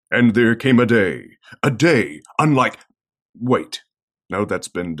And there came a day unlike... Wait, no, that's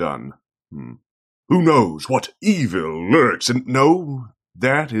been done. Who knows what evil lurks in... No,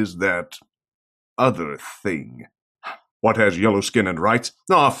 that is that other thing. What has yellow skin and rights?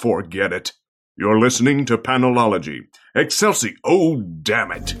 Forget it. You're listening to Panelology. Excelsi... Oh,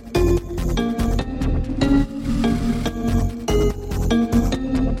 damn it.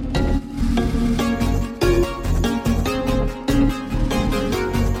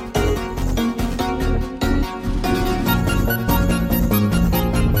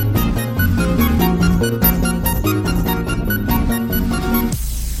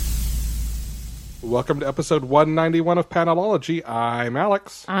 Welcome to episode 191 of Panelology. I'm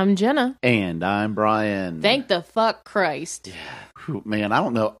Alex. I'm Jenna. And I'm Brian. Thank the fuck Christ. Yeah. Whew, man, I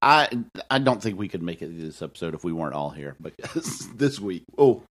don't know. I don't think we could make it through this episode if we weren't all here. Because this week,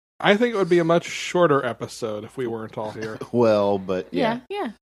 I think it would be a much shorter episode if we weren't all here. Well, but Yeah.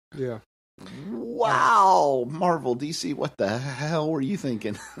 Wow, Marvel, DC, what the hell were you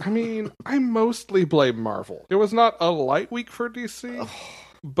thinking? I mean, I mostly blame Marvel. It was not a light week for DC.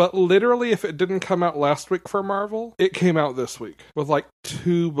 But literally, if it didn't come out last week for Marvel, it came out this week, with like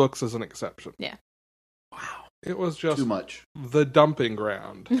 2 books as an exception. Yeah. Wow. It was just too much. The dumping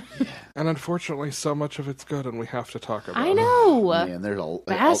ground. And unfortunately, so much of it's good, and we have to talk about it. I know. Man, there's a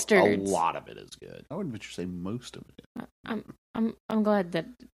lot of it is good. I wouldn't say most of it. I'm glad that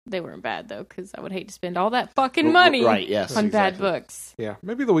they weren't bad, though, because I would hate to spend all that fucking money on bad books. Yeah,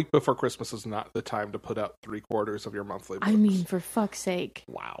 maybe the week before Christmas is not the time to put out 3/4 of your monthly books. I mean, for fuck's sake.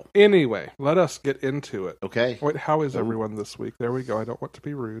 Wow. Anyway, let us get into it. Okay. Wait, how is everyone this week? There we go. I don't want to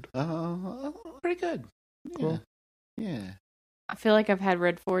be rude. Pretty good. Yeah. Cool. Yeah. I feel like I've had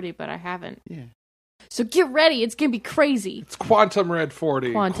Red 40, but I haven't. Yeah. So get ready. It's going to be crazy. It's Quantum Red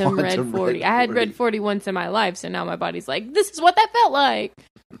 40. Quantum Red 40. I had Red 40 once in my life, so now my body's like, this is what that felt like.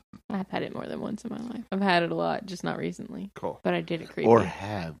 I've had it more than once in my life. I've had it a lot, just not recently. Cool. But I did it creepy. Or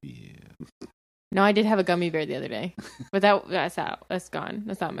have you? No, I did have a gummy bear the other day. But that's out. That's gone.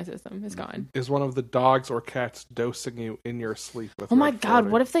 That's not in my system. It's gone. Is one of the dogs or cats dosing you in your sleep with Oh my Red God,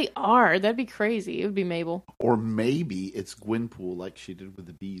 40? what if they are? That'd be crazy. It would be Mabel. Or maybe it's Gwenpool like she did with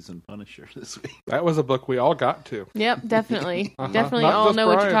the bees and Punisher this week. That was a book we all got to. Yep, definitely. Definitely Not all just know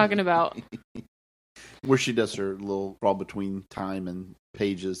what you're Brian. talking about. Where she does her little crawl between time and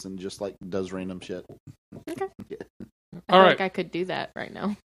pages and just like does random shit. Okay. Yeah. I feel All like right. I could do that right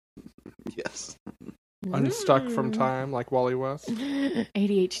now. Yes. Unstuck from time like Wally West.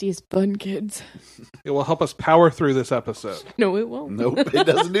 ADHD is fun, kids. It will help us power through this episode. No, it won't. Nope, it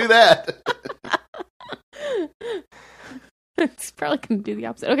doesn't do that. It's probably going to do the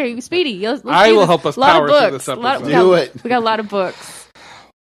opposite. Okay, Speedy, let's I do will this. help us Lot of power through books. this A lot of- episode. Do it. We got a lot of books.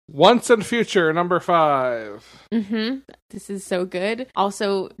 Once and Future, number 5. Mm-hmm. This is so good.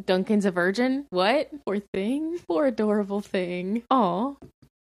 Also, Duncan's a virgin. What? Poor thing. Poor adorable thing. Aw.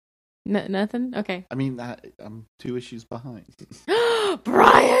 Nothing? Okay. I mean, I'm 2 issues behind.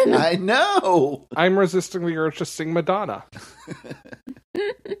 Brian! I know. I'm resisting the urge to sing Madonna.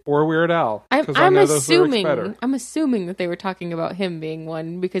 Or Weird Al. I'm 'cause I know those lyrics better. I'm assuming that they were talking about him being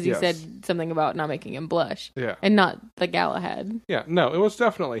one because he Yes. said something about not making him blush. Yeah. And not the Galahad. Yeah, no, it was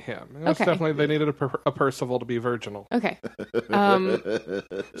definitely him. It was Okay. definitely, they needed a Percival to be virginal. Okay.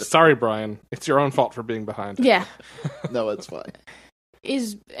 Sorry, Brian. It's your own fault for being behind. Yeah. No, it's fine.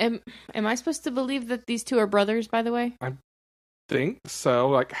 Am I supposed to believe that these two are brothers, by the way? Think so,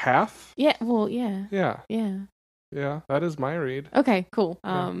 like half? Yeah, well, yeah. Yeah. Yeah. Yeah, that is my read. Okay, cool.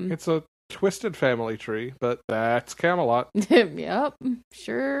 Yeah. It's a twisted family tree, but that's Camelot. Yep,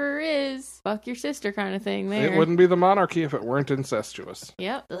 sure is. Fuck your sister kind of thing there. It wouldn't be the monarchy if it weren't incestuous.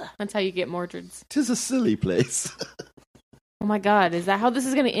 Yep, that's how you get Mordreds. 'Tis a silly place. Oh my God, is that how this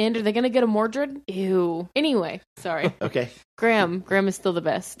is going to end? Are they going to get a Mordred? Ew. Anyway, sorry. Okay. Graham is still the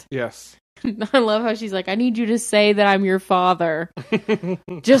best. Yes. I love how she's like, I need you to say that I'm your father.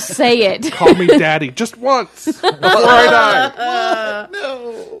 Just say it. Call me daddy just once before I die.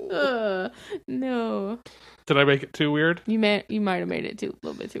 No. No. Did I make it too weird? You might have made it a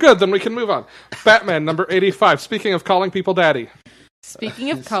little bit too. Good, then we can move on. Batman, number 85. Speaking of calling people daddy. Speaking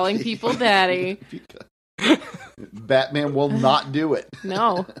of calling people daddy. Batman will not do it.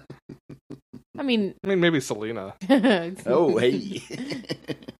 No. I mean, maybe Selena. Oh, hey.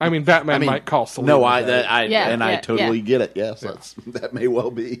 I mean, Batman might call Selena. No, I Yeah, totally get it. Yes, that may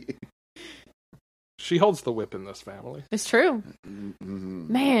well be. She holds the whip in this family. It's true.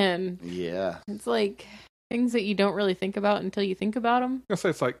 Mm-hmm. Man. Yeah. It's like things that you don't really think about until you think about them. I guess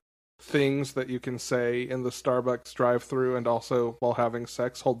it's like things that you can say in the Starbucks drive-thru and also while having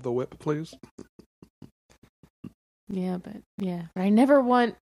sex. Hold the whip, please. Yeah, but I never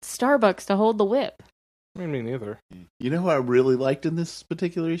want Starbucks to hold the whip. I mean, me neither. You know who I really liked in this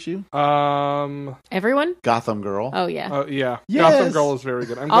particular issue? Everyone? Gotham Girl. Oh, yeah. Yeah. Yes. Gotham Girl is very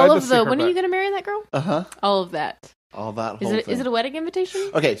good. I'm All glad of to see the... her When are you back. going to marry that girl? Uh-huh. All of that. All that Is whole it? thing. Is it a wedding invitation?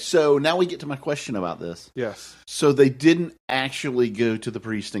 Okay, so now we get to my question about this. Yes. So they didn't actually go to the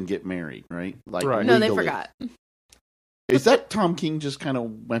priest and get married, right? Like Right. No, they legally. forgot. Is that Tom King just kind of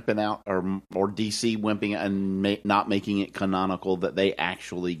wimping out, or DC wimping out and not making it canonical that they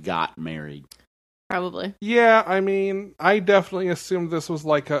actually got married? Probably. Yeah, I mean, I definitely assumed this was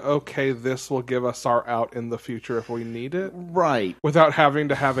like okay, this will give us our out in the future if we need it, Right. without having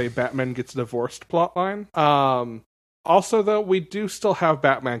to have a Batman gets divorced plotline. Also, though, we do still have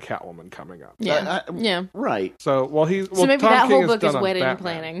Batman Catwoman coming up. Yeah. Yeah. Right. So, So maybe Tom that King whole is book done is on wedding Batman.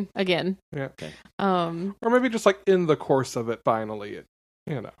 planning again. Yeah. Okay. Or maybe just like in the course of it, finally,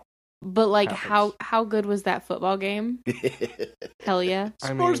 But like, happens. how good was that football game? Hell yeah.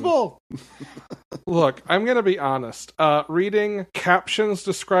 I Sports mean, ball. Look, I'm gonna be honest. Reading captions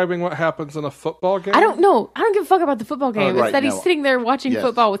describing what happens in a football game. I don't know. I don't give a fuck about the football game. right, It's that no. he's sitting there watching Yes.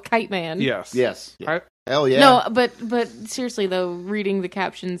 football with Kite Man. Yes. Yes. I- Hell yeah. No, but seriously though, reading the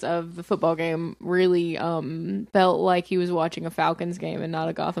captions of the football game really felt like he was watching a Falcons game and not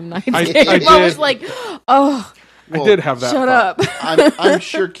a Gotham Knights I game. I did. was like, oh, I did have that. shut thought. up. I'm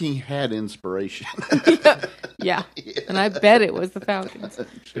sure King had inspiration. Yeah, and I bet it was the Falcons.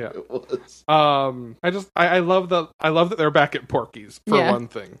 Yeah. It was. I love that they're back at Porky's for Yeah. one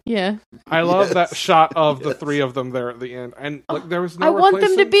thing. Yeah, I love Yes. that shot of the Yes. three of them there at the end, and like there was no. I want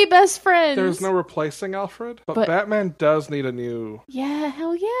them to replacing- be best friends. There's no replacing Alfred, but But- Batman does need a new Yeah,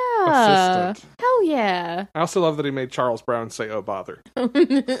 hell yeah. assistant. Hell yeah. I also love that he made Charles Brown say, "Oh bother." I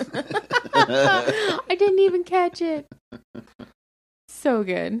didn't even catch it. So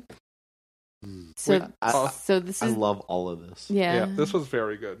good. So, Wait, so this I is love all of this. yeah. This was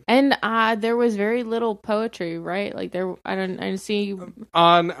very good. And there was very little poetry, right? Like I didn't see.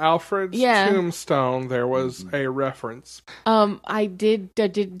 On Alfred's Yeah. tombstone, there was a reference. I did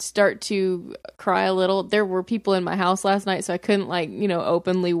start to cry a little. There were people in my house last night, so I couldn't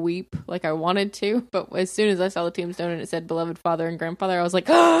openly weep like I wanted to. But as soon as I saw the tombstone and it said "beloved father and grandfather," I was like,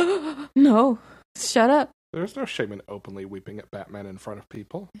 oh, no, shut up. There's no shame in openly weeping at Batman in front of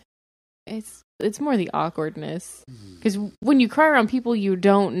people. It's more the awkwardness, because when you cry around people you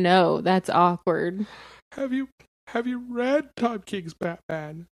don't know, that's awkward. Have you read Tom King's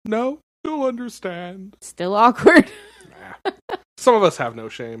Batman? No? You'll understand. Still awkward. Nah. Some of us have no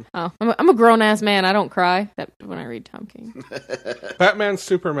shame. Oh, I'm a grown ass man. I don't cry except when I read Tom King. Batman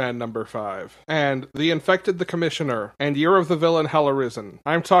Superman #5. And The Infected the Commissioner. And Year of the Villain Hell Arisen.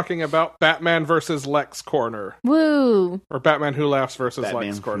 I'm talking about Batman versus Lex Corner. Woo! Or Batman Who Laughs versus Batman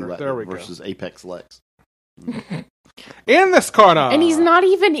Lex Corner. There we go. versus Apex Lex. In this corner! And he's not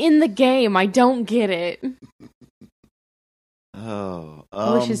even in the game. I don't get it. Oh,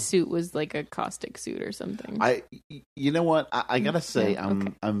 I wish his suit was like a caustic suit or something. You know what? I gotta say, Yeah,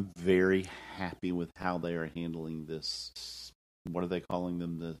 okay. I'm very happy with how they are handling this. What are they calling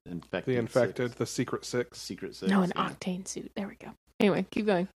them? The infected. The Infected, Six? the Secret Six. Secret Six. No, an yeah. octane suit. There we go. Anyway, keep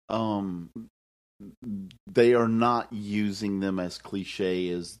going. They are not using them as cliche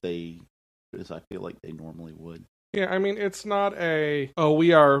as I feel like they normally would. Yeah, I mean, it's not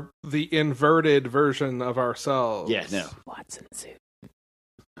we are the inverted version of ourselves. Yeah, no. Watson suit.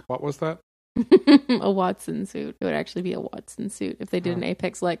 What was that? A Watson suit. It would actually be a Watson suit. If they did an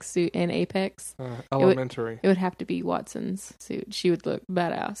Apex Lex suit in Apex, Elementary. it would have to be Watson's suit. She would look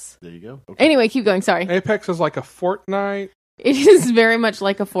badass. There you go. Okay. Anyway, keep going. Sorry. Apex is like a Fortnite. It is very much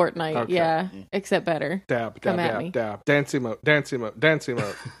like a Fortnite. Okay. Yeah, except better. Dab, Come dab, at dab, me. dab. Dance emote, dance emote, dance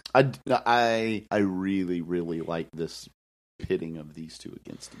emote. I really, really like this pitting of these two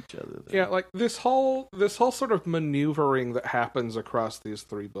against each other. Yeah, like this whole sort of maneuvering that happens across these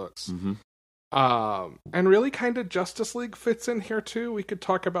three books. Mm-hmm. And really kind of Justice League fits in here too. We could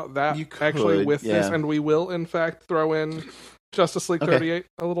talk about that You could, actually with this, yeah. and we will in fact throw in Justice League Okay. 38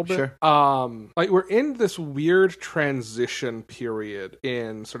 a little bit. Sure. Like we're in this weird transition period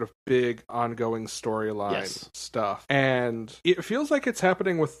in sort of big ongoing storyline Yes. stuff. And it feels like it's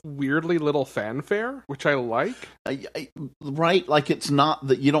happening with weirdly little fanfare, which I like. Right, like it's not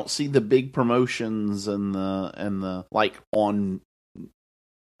that you don't see the big promotions and the like on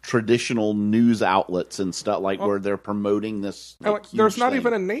traditional news outlets and stuff, like where they're promoting this. Like, there's not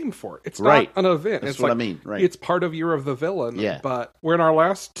even a name for it. It's Right. not an event. That's it's what like, I mean. Right. It's part of Year of the Villain. Yeah. But we're in our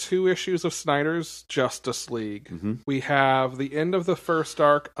last 2 issues of Snyder's Justice League. Mhm. We have the end of the first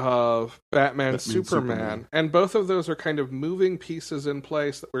arc of Batman Superman. And both of those are kind of moving pieces in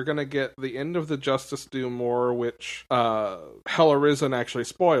place that we're going to get the end of the Justice Doom War, which Hell Arisen actually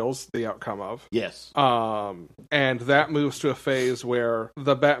spoils the outcome of. Yes. And that moves to a phase where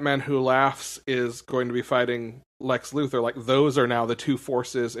the Batman Who Laughs is going to be fighting Lex Luthor. Like, those are now the 2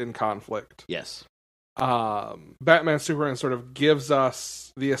 forces in conflict. Yes. Batman Superman sort of gives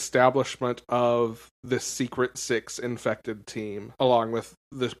us the establishment of this Secret Six infected team, along with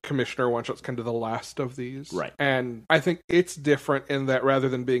the Commissioner one-shot's kind of the last of these. Right. And I think it's different in that rather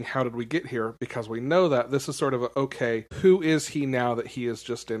than being how did we get here, because we know that, this is sort of okay, who is he now that he is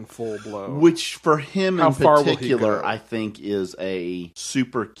just in full blow? Which for him How in far will he particular, go? I think is a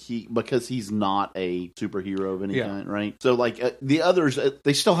super key, because he's not a superhero of any Yeah. kind, right? So like the others,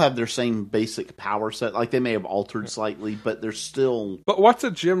 they still have their same basic power set. Like they may have altered slightly, but they're still But what's a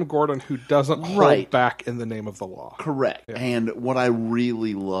Jim Gordon who doesn't Right. hold back in the name of the law? correct. Yeah. And what I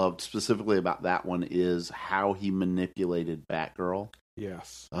really loved specifically about that one is how he manipulated Batgirl.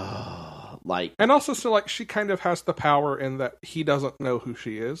 Yes. Like, And also, so like, she kind of has the power in that he doesn't know who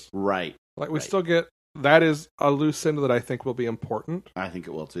she is. right. Like, we Right. still get, that is a loose end that I think will be important. I think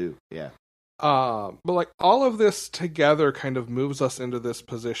it will too. Yeah. But like, all of this together kind of moves us into this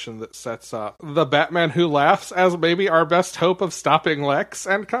position that sets up the Batman Who Laughs as maybe our best hope of stopping Lex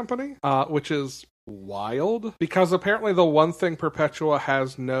and company, which is wild, because apparently the one thing Perpetua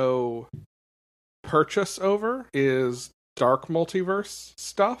has no purchase over is dark multiverse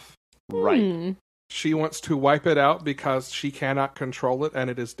stuff. Right. She wants to wipe it out because she cannot control it and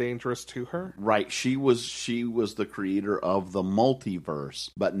it is dangerous to her. Right. She was the creator of the multiverse,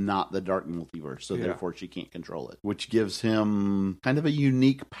 but not the dark multiverse. So Yeah. therefore she can't control it, which gives him kind of a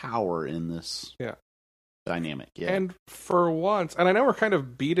unique power in this dynamic. Yeah. And for once, and I know we're kind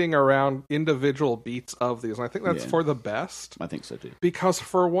of beating around individual beats of these, and I think that's Yeah. for the best. I think so too. Because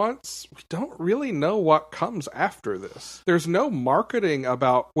for once, we don't really know what comes after this. There's no marketing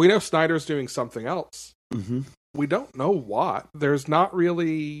about, we know Snyder's doing something else. Mm-hmm. We don't know what. There's not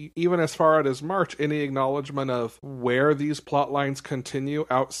really, even as far out as March, any acknowledgement of where these plot lines continue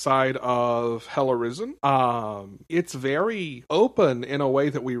outside of Hell Arisen. It's very open in a way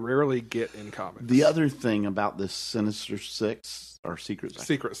that we rarely get in comics. The other thing about this Sinister Six or Secret Six.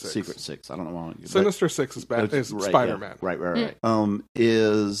 Secret Six. I don't know why. Sinister Six is is Right, Spider-Man. Yeah. Right.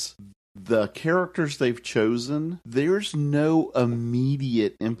 Is the characters they've chosen, there's no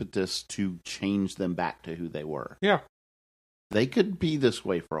immediate impetus to change them back to who they were. Yeah. They could be this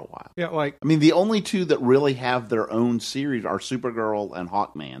way for a while. Yeah, like, I mean, the only two that really have their own series are Supergirl and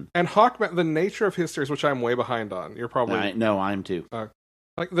Hawkman. and Hawkman, the nature of his series, which I'm way behind on. You're probably No, I'm too.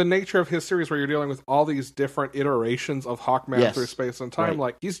 like the nature of his series where you're dealing with all these different iterations of Hawkman Yes. through space and time. Right.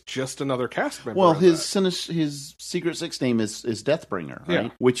 Like, he's just another cast member. Well, in his Secret Six name is Deathbringer, right? Yeah.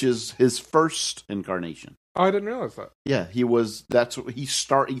 Which is his first incarnation. Oh, I didn't realize that. Yeah, he was. That's what he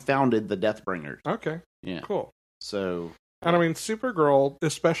founded the Deathbringers. Okay, Yeah. cool. So And I mean, Supergirl,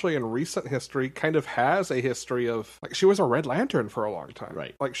 especially in recent history, kind of has a history of, like, she was a Red Lantern for a long time.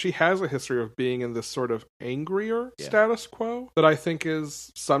 Right. Like, she has a history of being in this sort of angrier Yeah. status quo that I think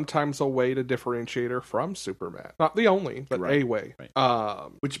is sometimes a way to differentiate her from Superman. Not the only, but Right. a way.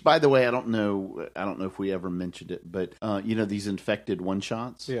 Right. Which, by the way, I don't know if we ever mentioned it, but these infected one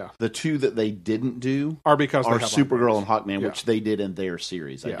shots. Yeah. The two that they didn't do Are because they are have Supergirl and Hawkman. Hawkman, Yeah. which they did in their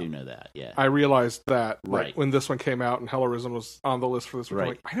series. Yeah. I do know that. Yeah. I realized that like, Right. when this one came out and Hell Arisen was on the list for this week, I'm Right.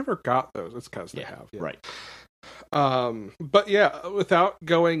 like, I never got those. It's because they Yeah. have. Yeah. Right. But yeah, without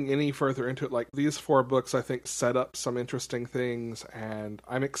going any further into it, like, these 4 books I think set up some interesting things, and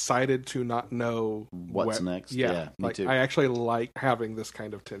I'm excited to not know What's next? Yeah, Yeah, me like, too. I actually like having this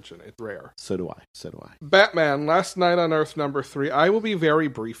kind of tension. It's rare. So do I. Batman, Last Night on Earth #3. I will be very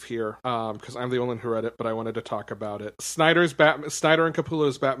brief here, because I'm the only one who read it, but I wanted to talk about it. Snyder and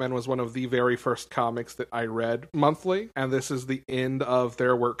Capullo's Batman was one of the very first comics that I read monthly, and this is the end of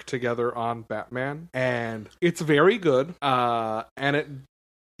their work together on Batman, and it's very good, and it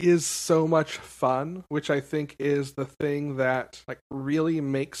is so much fun, which I think is the thing that, like, really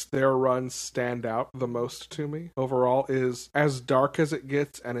makes their run stand out the most to me overall. Is as dark as it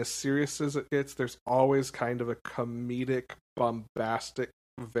gets and as serious as it gets, there's always kind of a comedic, bombastic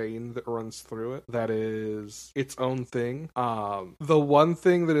vein that runs through it that is its own thing. The one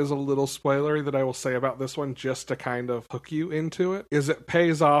thing that is a little spoilery that I will say about this one, just to kind of hook you into it, is it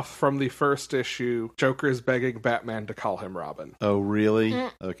pays off from the first issue. Joker is begging Batman to call him Robin. Oh, really?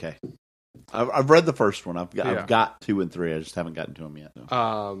 Okay. I've read the first one. I've got 2 and 3. I just haven't gotten to them yet.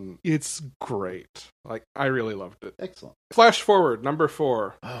 No. It's great. Like, I really loved it. Excellent. Flash forward, number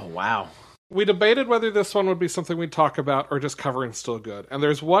 4. Oh, wow. We debated whether this one would be something we'd talk about or just covering Still Good. And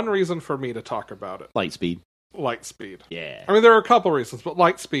there's one reason for me to talk about it. Lightspeed. Lightspeed. Yeah. I mean, there are a couple reasons, but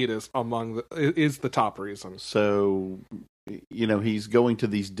Lightspeed is the top reason. So, he's going to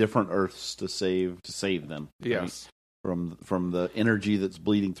these different Earths to save them. Yes. Right? From the energy that's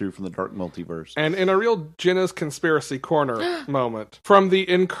bleeding through from the dark multiverse. And in a real Jenna's Conspiracy Corner moment, from the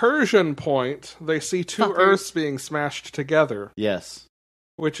incursion point, they see 2 Earths being smashed together. Yes.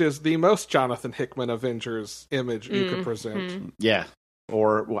 Which is the most Jonathan Hickman Avengers image you could present. Yeah.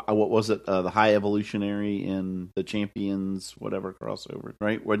 Or what was it? The High Evolutionary in the Champions, whatever crossover,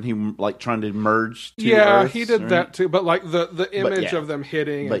 right? When he trying to merge 2 Earths, he did right? that too. But the image of them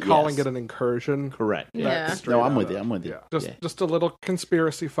hitting and calling it an incursion. Correct. Yeah. No, I'm with you. Yeah. Just a little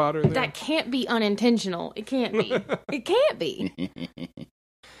conspiracy fodder there. That can't be unintentional. It can't be. It can't be.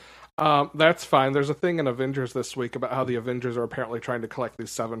 That's fine. There's a thing in Avengers this week about how the Avengers are apparently trying to collect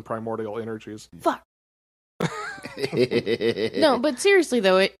these 7 primordial energies. Fuck. No, but seriously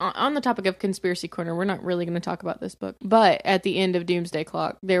though, on the topic of Conspiracy Corner, we're not really going to talk about this book. But at the end of Doomsday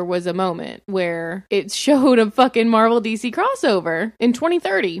Clock, there was a moment where it showed a fucking Marvel DC crossover in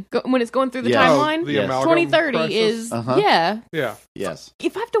 2030 when it's going through the timeline. The amalgam 2030 crisis? is yeah. Yes.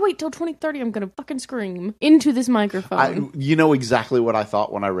 If I have to wait till 2030, I'm going to fucking scream into this microphone. You know exactly what I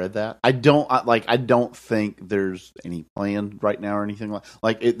thought when I read that. I don't think there's any plan right now or anything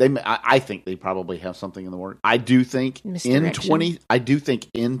like it. I think they probably have something in the works. I do think in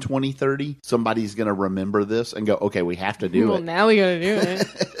 2030 somebody's going to remember this and go, okay, we have to do it. Well, now we got to do it.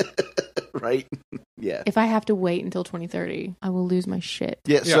 Right? Yeah. If I have to wait until 2030, I will lose my shit.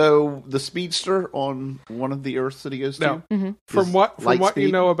 Yeah. So the speedster on one of the Earths that he goes to. No. From what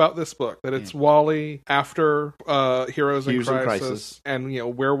you know about this book, that it's Wally after Heroes in Crisis,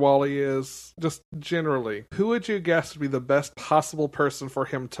 and where Wally is, just generally, who would you guess would be the best possible person for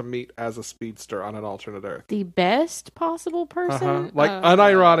him to meet as a speedster on an alternate Earth? The best possible person?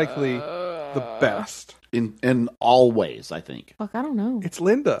 Unironically, the best. In all ways, I think. Fuck, I don't know. It's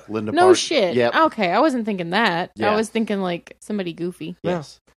Linda. No Park. shit. Yep. Okay, I wasn't thinking that. Yeah. I was thinking like somebody goofy.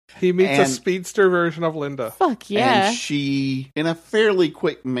 Yes. He meets a speedster version of Linda. Fuck yeah. And she, in a fairly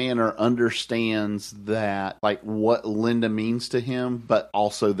quick manner, understands that, what Linda means to him, but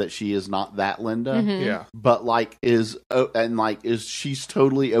also that she is not that Linda. Mm-hmm. Yeah. But, she's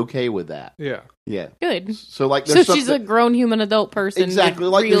totally okay with that. Yeah. Yeah. Good. So, she's a grown human adult person. Exactly.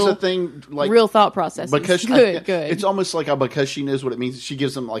 With there's a thing, real thought processes. Because good. It's almost like because she knows what it means, she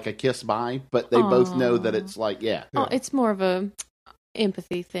gives him, a kiss bye, but they both know that it's Oh, it's more of a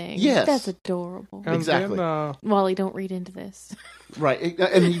empathy thing. Yes. That's adorable. And Exactly. Then, Wally, don't read into this. Right.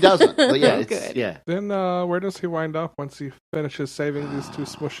 And he doesn't. But yeah, Good. Yeah. Then where does he wind up once he finishes saving these 2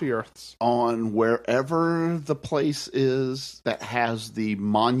 smushy Earths? On wherever the place is that has the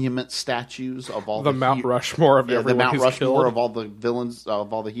monument statues of all the Mount Rushmore of everyone the Mount he's Rushmore killed. of all the villains,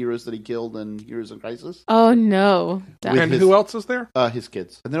 of all the heroes that he killed in Heroes in Crisis. Oh no. And who else is there? His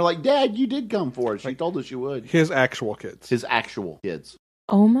kids. And they're like, Dad, you did come for us. You told us you would. His actual kids. His actual kids.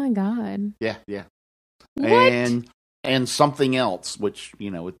 Oh my god. Yeah, yeah. What? And something else, which,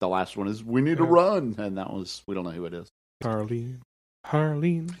 the last one is, we need to run. And that was, we don't know who it is. Harleen.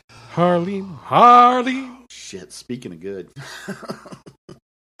 Shit, speaking of good.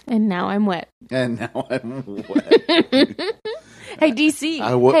 And now I'm wet. And now I'm wet. Hey DC.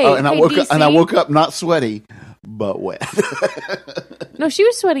 I woke up not sweaty, but wet. No, she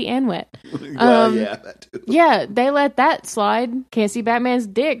was sweaty and wet. Yeah, that too. Yeah, they let that slide. Can't see Batman's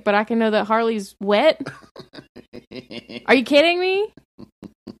dick, but I can know that Harley's wet. Are you kidding me?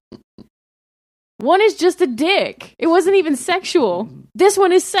 One is just a dick. It wasn't even sexual. This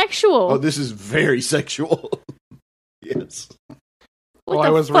one is sexual. Oh, this is very sexual. Yes. What While the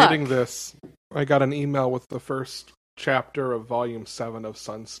I was fuck? reading this, I got an email with the first chapter of Volume 7 of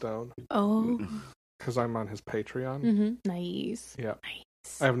Sunstone. Oh. Because I'm on his Patreon. Mm-hmm. Nice. Yeah.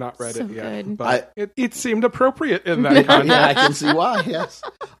 I have not read So it yet, good. but it seemed appropriate in that Yeah, context. I can see why. Yes,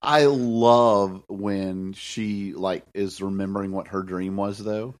 I love when she like is remembering what her dream was,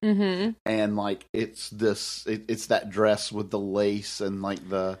 though, and like it's that dress with the lace and like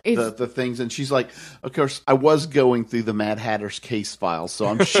the things, and she's like, of course, I was going through the Mad Hatter's case file, so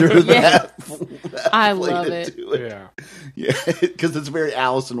I'm sure that I played love it. into it. Yeah. Yeah, because it's very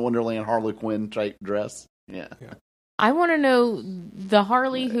Alice in Wonderland, Harlequin type dress. Yeah. I want to know the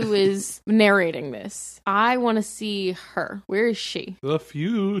Harley who is narrating this. I want to see her. Where is she? The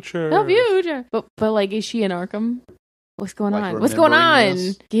future. The future. But like, is she in Arkham? What's going Like on? What's going on? remembering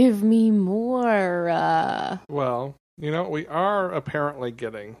this? Give me more. Well, we are apparently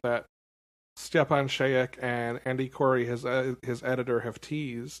getting that Stepan Shayak and Andy Corey, his editor, have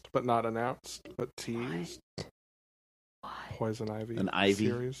teased, but not announced, but teased. Poison Ivy. An Ivy?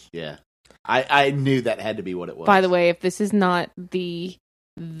 series. Yeah. I knew that had to be what it was. By the way, if this is not the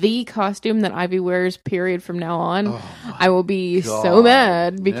costume that Ivy wears, period, from now on, Oh, I will be God. so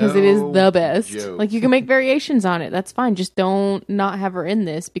mad because it is No the best. joke. Like, you can make variations on it. That's fine. Just don't not have her in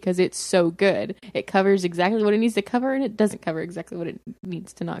this because it's so good. It covers exactly what it needs to cover, and it doesn't cover exactly what it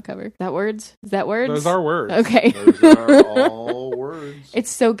needs to not cover. Is that words? Is that words? Those are words. Okay. Those are all words.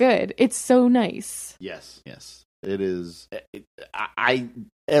 It's so good. It's so nice. Yes. It is.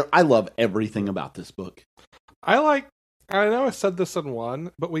 I love everything about this book. I know I said this in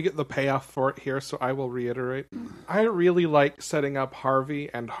one, but we get the payoff for it here, so I will reiterate. I really like setting up Harvey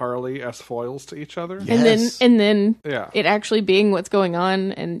and Harley as foils to each other. Yes. And then Yeah. it actually being what's going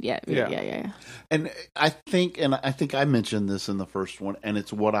on, and yeah. And I think I mentioned this in the first one, and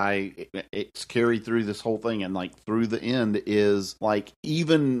it's what it's carried through this whole thing, and like through the end is like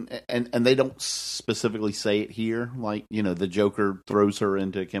even and they don't specifically say it here, like the Joker throws her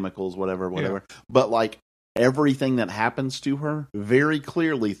into chemicals, whatever, but like everything that happens to her very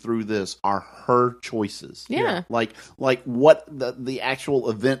clearly through this are her choices. Yeah. Like what the actual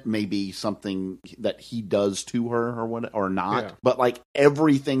event may be something that he does to her or what or not. Yeah. But like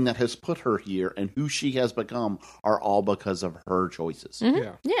everything that has put her here and who she has become are all because of her choices. Mhm.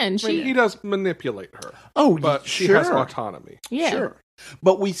 Yeah. Yeah, and I mean, he does manipulate her, Oh, but she sure. has autonomy. yeah. Sure.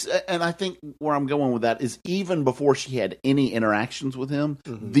 But and I think where I'm going with that is even before she had any interactions with him,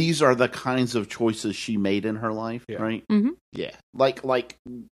 Mhm. these are the kinds of choices she made in her life, Yeah. right? Mhm. Yeah. Like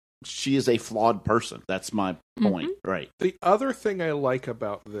she is a flawed person. That's my point, right? The other thing I like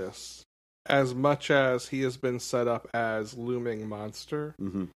about this, as much as he has been set up as looming monster,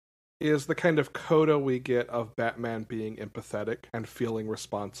 Mm-hmm. is the kind of coda we get of Batman being empathetic and feeling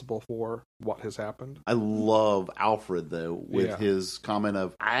responsible for what has happened. I love Alfred though with Yeah. his comment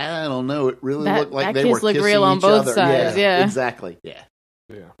of I don't know. It really That- looked like that they kiss were looked kissing real on each both other. sides, yeah. Exactly. Yeah.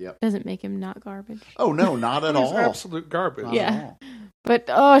 Yeah. Doesn't make him not garbage. Oh no, not at He's all. absolute garbage. Not Yeah. at all.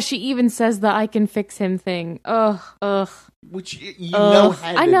 But she even says the "I can fix him" thing. Ugh. Which you Ugh. know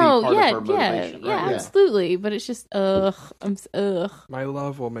had to I know. be part Yeah. of her motivation, Yeah. right? Absolutely. But it's just ugh. Ugh. My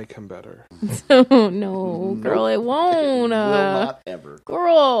love will make him better. Oh no, girl, it won't. Will not ever.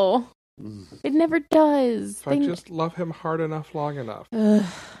 Girl, Mm. it never does. If I just love him hard enough, long enough, Ugh.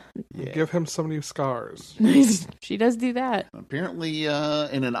 Yeah. give him some new scars. She does do that. Apparently,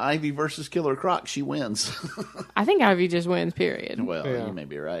 in an Ivy versus Killer Croc, she wins. I think Ivy just wins. Period. Well, Yeah. you may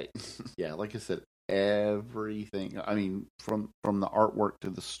be right. Yeah, like I said, everything. I mean, from the artwork to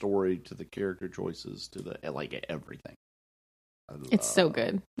the story to the character choices to the everything. I It's so love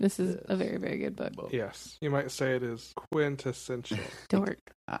good. This is this a very, very good book. book. Yes, you might say it is quintessential. Dork.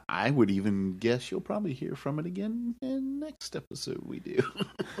 I would even guess you'll probably hear from it again in next episode we do.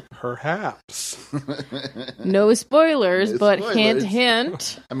 Perhaps. No spoilers, No but spoilers. hint,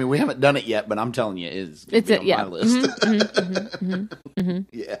 hint. I mean, we haven't done it yet, but I'm telling you, it's It's on it. Yeah. my list. Mhm.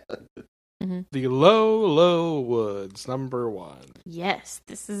 Yeah. The Low, Low Woods, #1. Yes,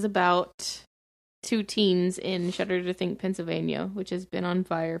 this is about two teens in Shudder to Think, Pennsylvania, which has been on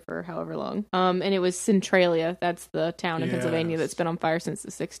fire for however long. And it was Centralia. That's the town in Pennsylvania Yes. that's been on fire since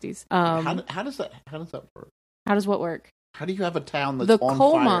the 60s. How does that work? How does what work? How do you have a town that's The on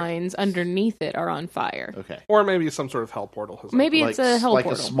coal fire? mines underneath it are on fire. Okay. Or maybe some sort of hell portal has Maybe opened. it's a hell like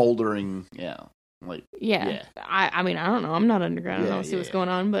portal. a smoldering, like Yeah. Yeah. I mean, I don't know. I'm not underground. I Yeah, don't see what's yeah. going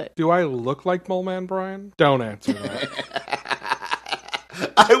on, but Do I look like Mole Man Brian? Don't answer that.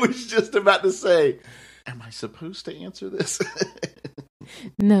 I was just about to say, am I supposed to answer this?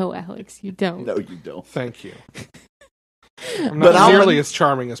 no, Alex, you don't. No, you don't. Thank you. I'm But not I'll- nearly as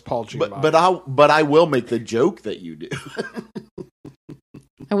charming as Paul Giamatti. But I will make the joke that you do.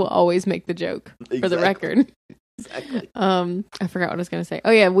 I will always make the joke, for the Exactly. record. Exactly. I forgot what I was going to say.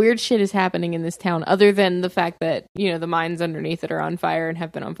 Oh yeah, weird shit is happening in this town other than the fact that, the mines underneath it are on fire and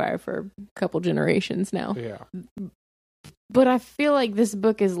have been on fire for a couple generations now. Yeah. But I feel like this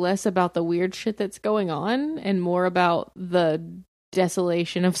book is less about the weird shit that's going on and more about the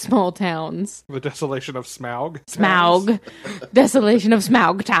desolation of small towns. The desolation of Smaug. Smaug. Desolation of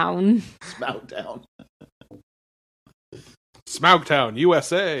Smaug Town. Smaug Town. Smaugtown,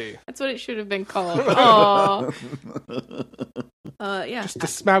 USA. That's what it should have been called. Aww. Yeah. Just a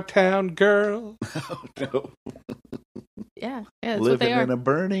Smaugtown girl. No. Yeah, that's Living what they are. in a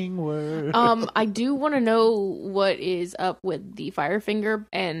burning world. I do want to know what is up with the Firefinger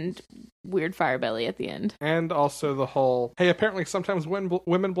and weird Firebelly at the end. And also the whole, hey, apparently sometimes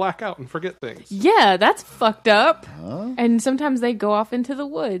women black out and forget things. Yeah, that's fucked up. Huh? And sometimes they go off into the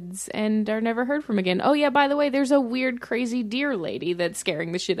woods and are never heard from again. Oh yeah, by the way, there's a weird, crazy deer lady that's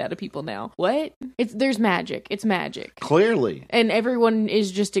scaring the shit out of people now. What? There's magic. It's magic. Clearly. And everyone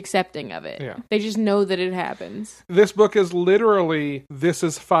is just accepting of it. Yeah. They just know that it happens. This book is literally, this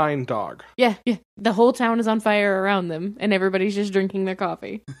is fine, dog. Yeah. The whole town is on fire around them, and everybody's just drinking their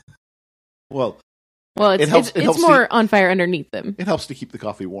coffee. Well, Well, It helps more on fire underneath them. it helps to keep the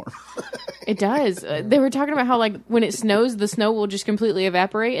coffee warm. It does. They were talking about how, like, when it snows, the snow will just completely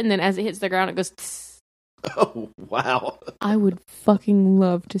evaporate, and then as it hits the ground, it goes tss. Oh, wow. I would fucking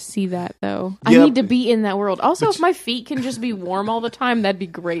love to see that, though. Yep. I need to be in that world. Also, But if my feet can just be warm all the time, that'd be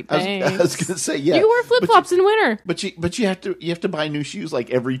great. I was going to say, yeah. You can wear flip flops in winter. But you have to buy new shoes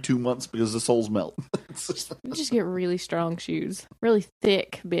like every 2 months because the soles melt. Just get really strong shoes, really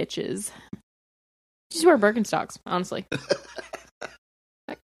thick bitches. Just wear Birkenstocks, honestly.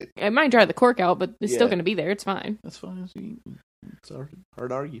 It might dry the cork out, but it's still Yeah. going to be there. It's fine. That's fine. It's hard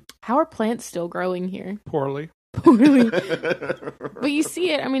to argue. How are plants still growing here? Poorly. Poorly. But you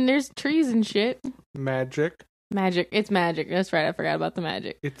see it. I mean, there's trees and shit. Magic. Magic. It's magic. That's right. I forgot about the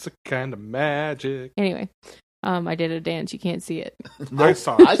magic. It's a kind of magic. Anyway, I did a dance. You can't see it. I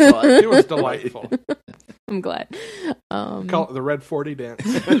saw it. I saw it. It was delightful. I'm glad. Call it the Red 40 dance.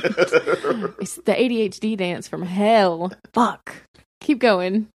 It's the ADHD dance from hell. Fuck. Keep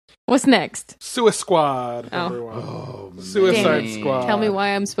going. What's next? Suicide Squad, Oh. everyone. Oh, Suicide man. Squad. Tell me why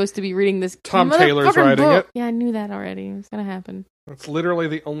I'm supposed to be reading this. Tom Taylor's motherfucking writing book. it. Yeah, I knew that already. It was gonna happen. That's literally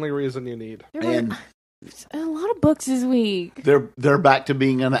the only reason you need. There were And a lot of books this week. they're back to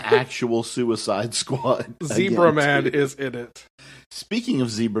being an actual Suicide Squad. Zebra again, Man too. is in it. Speaking of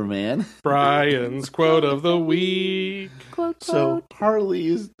Zebra Man, Brian's quote of the week. Quote, so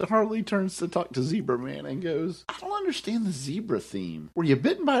quote. Harley turns to talk to Zebra Man and goes, "I don't understand the zebra theme. Were you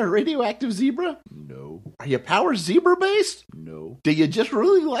bitten by a radioactive zebra? No. Are you power zebra based? No. Do you just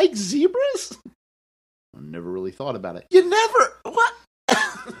really like zebras? I never really thought about it. You never what?"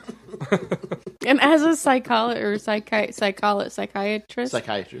 And as a psychiatrist, Psychiatrist.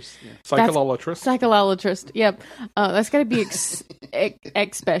 Yeah. Psycholotrist. psycholotrist, yep, that's got to be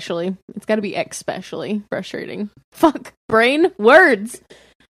especially. It's got to be especially frustrating. Fuck brain words.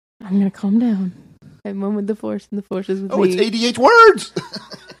 I'm gonna calm down. I'm one with the force, and the force is with Oh, me. it's 88 words.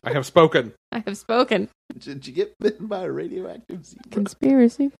 I have spoken. I have spoken. Did you get bitten by a radioactive zebra?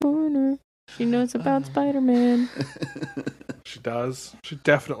 Conspiracy corner. She knows about Spider-Man. She does. She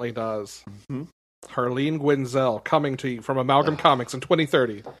definitely does. Mhm. Harleen Gwynzel coming to you from Amalgam Comics in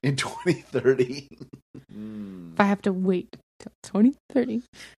 2030. In 2030. If I have to wait till 2030,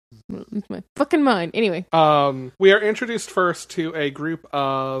 lose my fucking mind. Anyway, We are introduced first to a group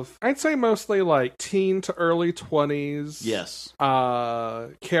of, I'd say mostly like teen to early 20s. Yes.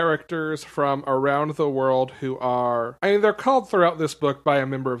 Characters from around the world who are, I mean, they're called throughout this book by a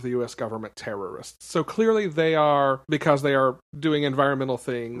member of the U.S. government terrorists. So clearly they are, because they are doing environmental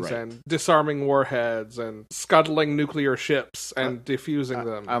things Right. and disarming warheads and scuttling nuclear ships and defusing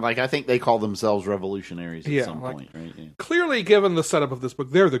them. I think they call themselves revolutionaries at Yeah, some like- point, right? Yeah. Clearly, given the setup of this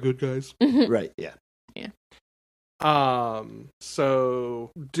book, they're the good guys. Right, yeah.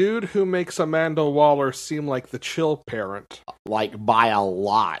 So dude who makes Amanda Waller seem like the chill parent Like by a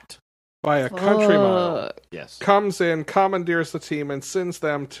lot. by a country mile fuck. Yes. comes in, commandeers the team, and sends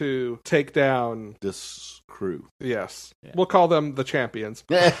them to take down, This crew. yes, Yeah. we'll call them the champions.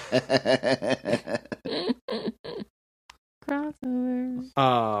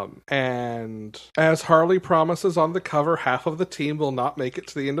 Crossover. And as Harley promises on the cover, half of the team will not make it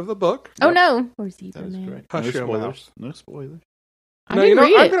to the end of the book. Oh Yep. no! Or Zebra That is Man. correct. Hush No your spoilers. mouth. No spoilers. I No, didn't you know,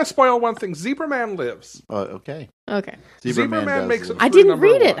 read I'm it. going to spoil one thing. Zebra Man lives. Okay. Okay, Zebra Man does makes live. it- I Through didn't number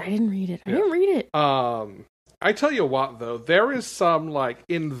read it. one. I didn't read it. I Yeah. didn't read it. I tell you what, though, there is some, like,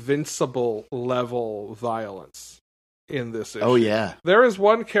 invincible level violence in this issue. Oh, yeah. There is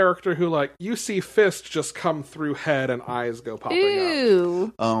one character who, like, you see fist just come through head and eyes go popping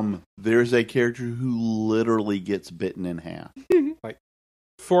Ew. There's a character who literally gets bitten in half. up.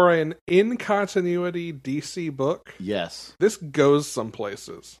 For an in-continuity DC book, Yes. this goes some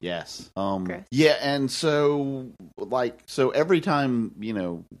places. Yes. Chris. Yeah, and so every time,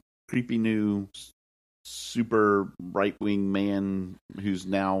 creepy new super right-wing man who's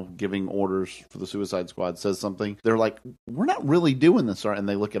now giving orders for the Suicide Squad says something, they're like, we're not really doing this, right? And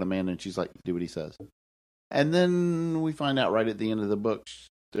they look at Amanda and she's like, do what he says. And then we find out right at the end of the book,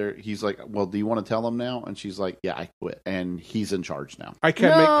 he's like, well, do you want to tell him now? And she's like, yeah, I quit. And he's in charge now. I can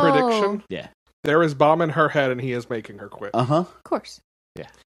make prediction. Yeah. There is bomb in her head and he is making her quit. Uh-huh. Of course. Yeah.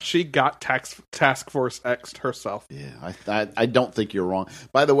 She got Task Force X'd herself. Yeah, I don't think you're wrong.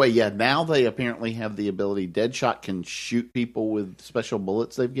 By the way, yeah, now they apparently have the ability, Deadshot can shoot people with special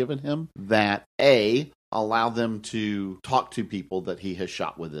bullets they've given him that, allow them to talk to people that he has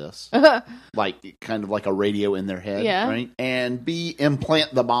shot with this. Like, kind of like a radio in their head, Yeah. right? And B,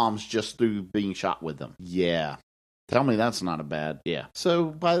 implant the bombs just through being shot with them. Yeah. Tell me that's not a bad... Yeah. So,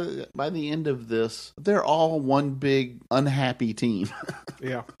 by the end of this, they're all one big unhappy team.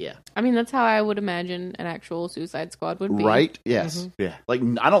 Yeah. Yeah. I mean, that's how I would imagine an actual Suicide Squad would be. Right? Yes. Mm-hmm. Yeah. Like,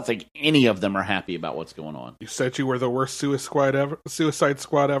 I don't think any of them are happy about what's going on. You said you were the worst Suicide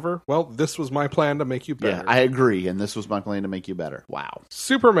Squad ever? Well, this was my plan to make you better. Yeah, I agree, and this was my plan to make you better. Wow.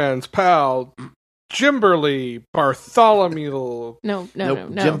 Superman's pal, Jimberly Bartholomew. No.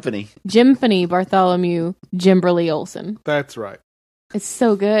 Jimphany. Jimphany Bartholomew Jimberly Olsen. That's right. It's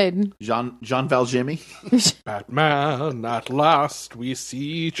so good. Jean Valjean. Batman, at last we see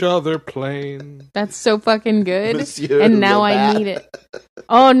each other plain. That's so fucking good. Monsieur And now I Labat. need it.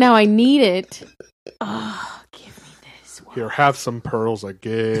 Oh, now I need it. Oh, give me this one. Here, have some pearls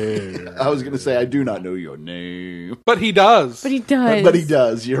again. I was going to say, I do not know your name. But he does. But he does. But he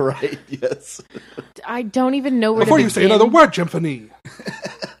does. You're right. Yes. I don't even know where Before to you say begin. another word, Jimphany.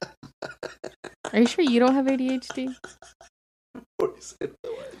 Are you sure you don't have ADHD?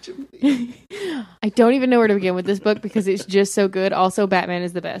 I don't even know where to begin with this book because it's just so good. Also, Batman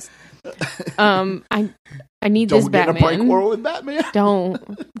is the best. I need this Don't get Batman. in a prank war with Batman.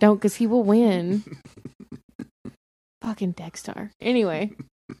 Don't, because he will win. Fucking Dexter. Anyway,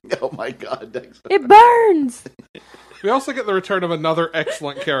 Oh my God, Dexter. it burns. We also get the return of another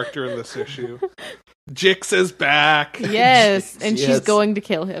excellent character in this issue. Jix is back. Yes, and Yes. she's going to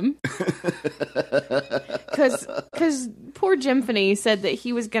kill him. Because poor Jimphany said that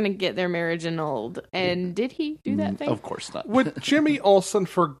he was going to get their marriage annulled. And did he do that thing? Of course not. Would Jimmy Olsen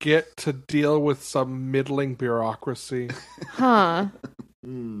forget to deal with some middling bureaucracy? Huh.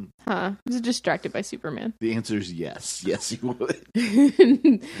 Mm, Huh. He was distracted by Superman. the answer is yes. Yes, he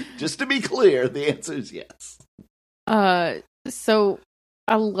would. Just to be clear, the answer is yes. So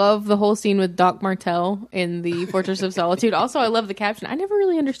I love the whole scene with Doc Martell in the Fortress of Solitude. Also, I love the caption. I never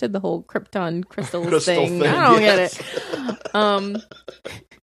really understood the whole Krypton crystals thing. I don't get it.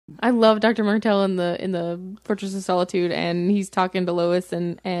 I love Dr. Martell in the Fortress of Solitude, and he's talking to Lois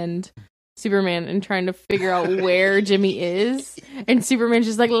and Superman and trying to figure out where Jimmy is. And Superman's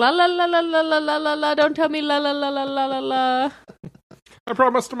just like, la la la la la la la la la, don't tell me la la la la la la la. I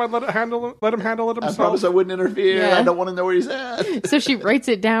promised him I'd let him handle it I himself. promise I wouldn't interfere. Yeah. I don't want to know where he's at. So she writes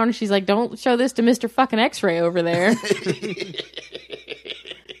it down. She's like, don't show this to Mr. fucking X-Ray over there.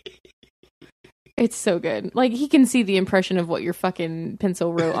 It's so good. Like, he can see the impression of what your fucking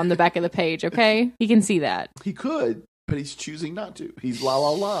pencil wrote on the back of the page, okay? He can see that. He could, but he's choosing not to. He's la la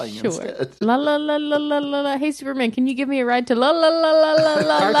la Sure. instead. La la la la la la la. Hey, Superman, can you give me a ride to la la la la la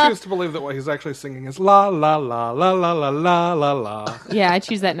la I la? choose to believe that what he's actually singing is la la la la la la la la la. Yeah, I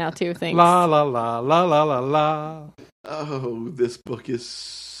choose that now too. Thanks. La la la la la la la. Oh, this book is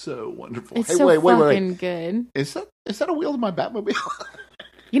so wonderful. It's hey, so wait. fucking good. Is that a wheel to my Batmobile?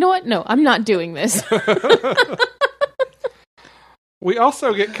 You know what? No, I'm not doing this. We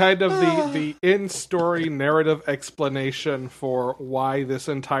also get kind of the in-story narrative explanation for why this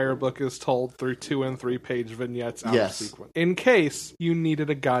entire book is told through 2 and 3 page vignettes out Yes. of sequence. In case you needed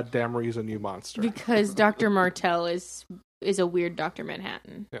a goddamn reason, you monster. Because Dr. Martell is a weird Dr.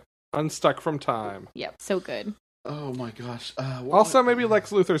 Manhattan. Unstuck from time. Yep, so good. Oh my gosh. Also, maybe Lex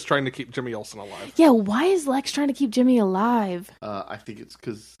Luthor's trying to keep Jimmy Olsen alive. Yeah, why is Lex trying to keep Jimmy alive? I think it's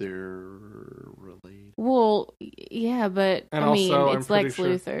because they're related. Well, yeah, but And I mean, also, it's I'm Lex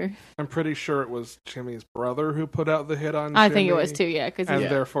pretty Luthor. I'm pretty sure it was Jimmy's brother who put out the hit on I Jimmy, think it was too, yeah, because And Yeah.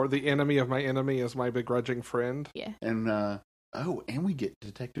 therefore, the enemy of my enemy is my begrudging friend. And and we get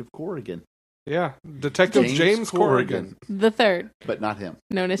Detective Corrigan. Yeah, Detective James Corrigan. the third, But not him.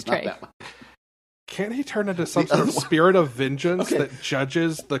 known as Not Trey. that one. Can't he turn into some The sort of other one- spirit of vengeance Okay. that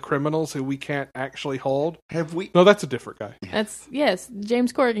judges the criminals who we can't actually hold? Have we No, that's a different guy. Yes,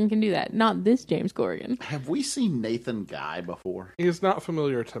 James Corrigan can do that. Not this James Corrigan. seen Nathan Guy before? He is not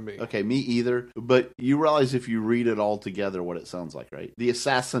familiar to me. Okay, me either. But you realize if you read it all together what it sounds like, right? The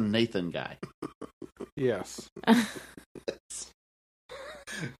assassin Nathan Guy. Yes.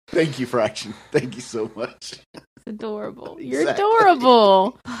 Thank you, Fraction. Thank you so much. It's adorable. You're Exactly.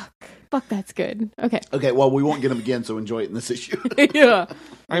 adorable. Fuck, that's good. Okay. Okay, well, we won't get him again, so enjoy it in this issue. Yeah.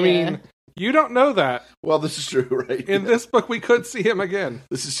 I mean, you don't know that. Well, this is true, right? In this book, we could see him again.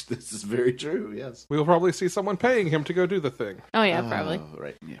 This is very true. Yes. We'll probably see someone paying him to go do the thing. Oh yeah, probably. Oh,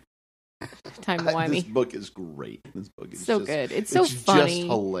 right. Yeah. Time This wimey. book is great. This book is So just, good. It's so just funny.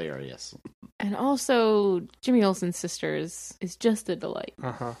 hilarious. And also, Jimmy Olsen's sisters is just a delight.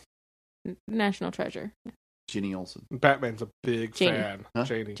 Uh-huh. National treasure. Jenny Olsen. Batman's a big Janie. fan. Huh?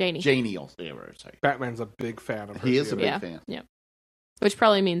 Janie. Janie. Olsen. Yeah, right, sorry. Batman's a big fan of her. He is a big Yeah. fan. Yeah. Which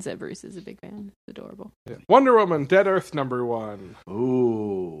probably means that Bruce is a big fan. It's adorable. Yeah. Wonder Woman, Dead Earth #1.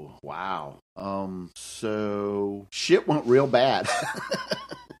 Ooh, wow. So shit went real bad.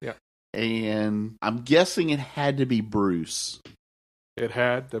 Yeah. And I'm guessing it had to be Bruce. It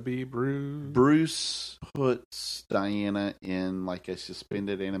had to be Bruce. Bruce puts Diana in like a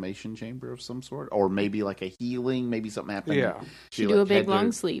suspended animation chamber of some sort, or maybe like a healing. Maybe something happened. Yeah. She like, do a had big to-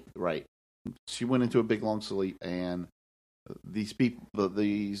 long sleep. Right. She went into a big long sleep, and these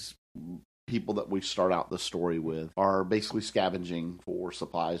people that we start out the story with are basically scavenging for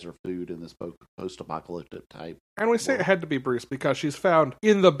supplies or food in this post-apocalyptic type And we say it had to be Bruce because she's found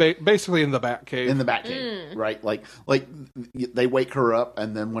in the basically in the Batcave. in the Batcave, right? Like they wake her up,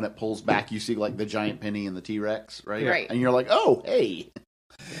 and then when it pulls back, you see like the giant penny and the T-Rex, right? Right. And you're like, oh, hey.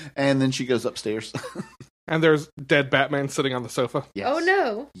 And then she goes upstairs. And there's dead Batman sitting on the sofa. Yes. Oh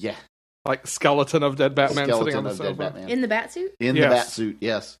no! Yeah. Like skeleton of dead Batman sitting Skeleton on the of dead sofa. Batman. In the Batsuit? In Yes. the bat suit,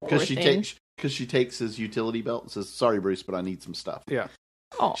 yes. Poor Because thing. she takes his utility belt and says, "Sorry, Bruce, but I need some stuff." Yeah.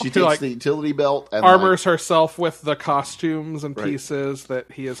 Oh, She She, takes like, the utility belt and Armors herself with the costumes and Right. pieces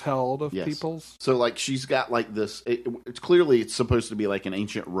that he has held of Yes. people's. so like she's got like this. It's clearly it's supposed to be like an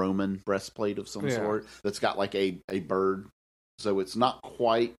ancient Roman breastplate of some Yeah. sort that's got like a bird. So it's not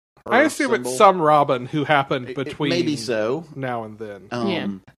quite. Her I assume symbol. it's some Robin who happened It- between maybe so. now and then. Yeah.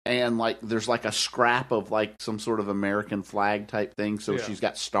 And like there's like a scrap of like some sort of American flag type thing. So Yeah. she's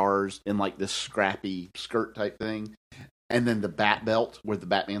got stars in like this scrappy skirt type thing. And then the bat belt with the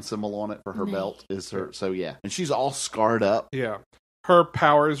Batman symbol on it for her Nice. belt is her. So yeah, and she's all scarred up. Yeah. Her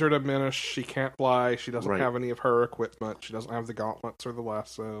powers are diminished. She can't fly. She doesn't Right. have any of her equipment. She doesn't have the gauntlets or the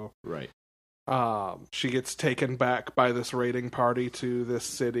lasso. Right. She gets taken back by this raiding party to this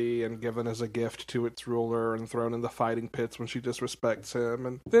city and given as a gift to its ruler and thrown in the fighting pits when she disrespects him,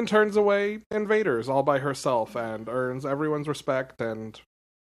 and then turns away invaders all by herself and earns everyone's respect and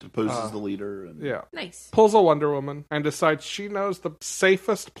Deposes the leader. And yeah. nice. Pulls a Wonder Woman and decides she knows the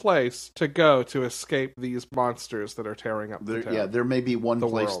safest place to go to escape these monsters that are tearing up the town. there may be one The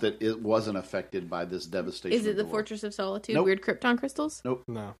place world. that it wasn't affected by this devastation. Is it of the war. Fortress of Solitude? Nope. Weird Krypton crystals? Nope.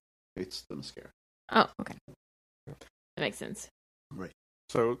 No. It's the mascara. Oh, okay. That makes sense. Right.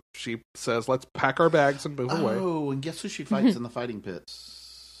 So she says, let's pack our bags and move away. Oh, and guess who she fights in the fighting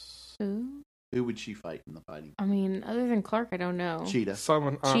pits? Ooh. Who would she fight in the fighting? I mean, other than Clark, I don't know. Cheetah.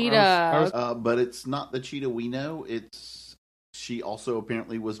 Someone, Cheetah. I was- But it's not the cheetah we know. She also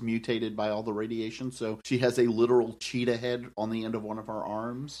apparently was mutated by all the radiation, so she has a literal cheetah head on the end of one of her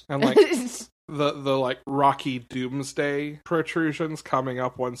arms. and like the like Rocky Doomsday protrusions coming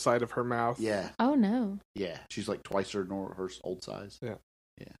up one side of her mouth. Yeah, Oh no, yeah. She's like twice her old size.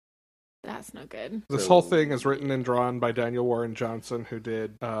 that's no good. This So- whole thing is written and drawn by Daniel Warren Johnson, who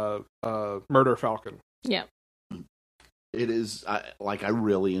did Murder Falcon. Yeah. It is I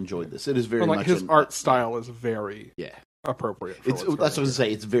really enjoyed this. It is very And like much his an- art style is very Yeah, appropriate. For it's what's that's what I going was gonna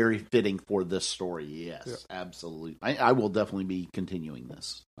say. It's very fitting for this story. Yes, Yeah. absolutely. I will definitely be continuing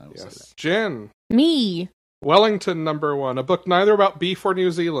this. I will on. say Yes, that. Jen. Me. Wellington #1, a book neither about beef or New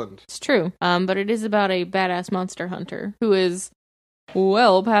Zealand. It's true. But it is about a badass monster hunter who is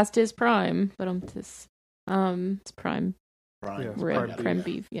well past his prime. But it's prime Prime. Yes, rib, prime prime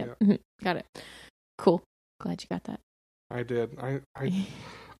beef. beef. Yeah, got it. Cool. Glad you got that. I did.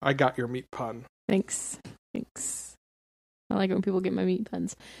 I got your meat pun. Thanks. I like it when people get my meat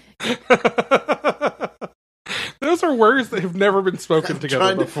puns. Those are words that have never been spoken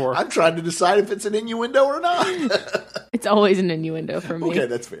together before. I'm trying to decide if it's an innuendo or not. It's always an innuendo for me. Okay,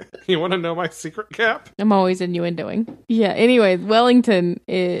 that's fair. You want to know my secret cap? I'm always innuendoing. Yeah. Anyway, Wellington.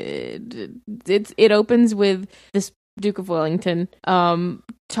 It opens with this Duke of Wellington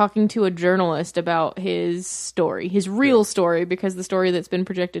talking to a journalist about his story, his real story, because the story that's been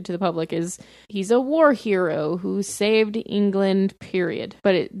projected to the public is he's a war hero who saved England, period.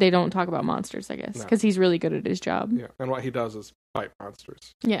 But they don't talk about monsters, I guess, because he's really good at his job. Yeah, and what he does is fight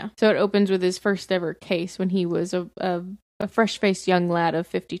monsters. Yeah. So it opens with his first ever case when he was a fresh-faced young lad of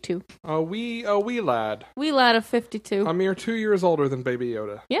 52. A wee lad. Wee lad of 52. A mere 2 years older than Baby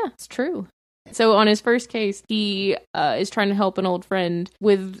Yoda. Yeah, it's true. So on his first case, he is trying to help an old friend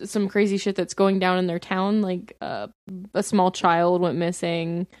with some crazy shit that's going down in their town. Like a small child went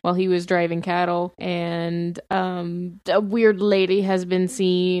missing while he was driving cattle, and a weird lady has been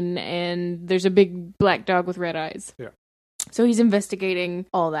seen, and there's a big black dog with red eyes. Yeah. So he's investigating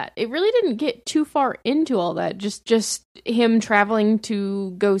all that. It really didn't get too far into all that. Just him traveling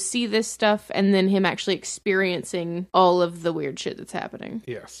to go see this stuff and then him actually experiencing all of the weird shit that's happening.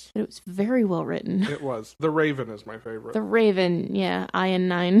 Yes. It was very well written. It was. The Raven is my favorite. The Raven, yeah, Ian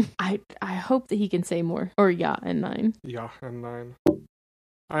 9. I hope that he can say more. Or yeah, and 9. Yeah, and 9.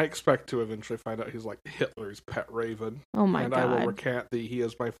 I expect to eventually find out he's like Hitler's pet raven. Oh my and god. And I will recant he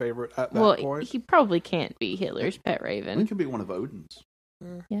is my favorite at that point. He probably can't be Hitler's pet raven. He could be one of Odin's.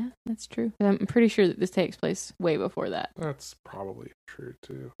 Yeah, that's true. I'm pretty sure that this takes place way before that. That's probably true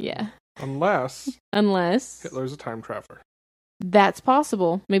too. Yeah. Unless Hitler's a time traveler. That's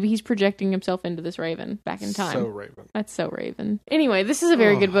possible. Maybe he's projecting himself into this raven back in time. So Raven. That's so Raven. Anyway, this is a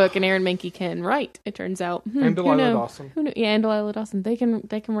very good book, and Aaron Mahnke can write, it turns out. And Delilah Dawson. Who knew? Yeah, and Delilah Dawson. They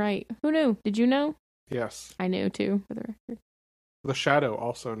can write. Who knew? Did you know? Yes. I knew, too, for the record. The Shadow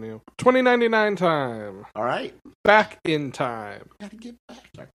also knew. 2099 time. All right. Back in time. Gotta get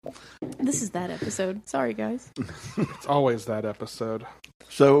back. This is that episode. Sorry, guys. It's always that episode.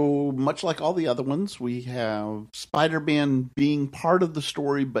 So, much like all the other ones, we have Spider-Man being part of the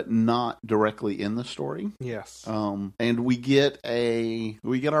story, but not directly in the story. Yes. And we get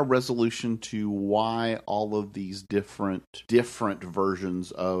our resolution to why all of these different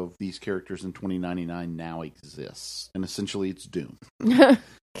versions of these characters in 2099 now exist. And essentially, it's Doom. Congrats.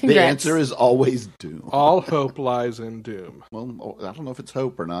 The answer is always Doom. All hope lies in Doom. Well, I don't know if it's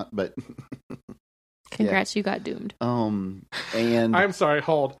hope or not, but congrats, you got doomed. And I'm sorry,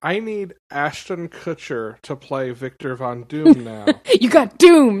 hold. I need Ashton Kutcher to play Victor Von Doom now. You got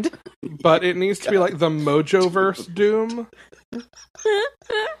doomed. But it needs to be like the Mojoverse Doom.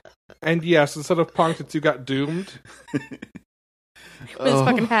 And yes, instead of punked, it's you got doomed. With his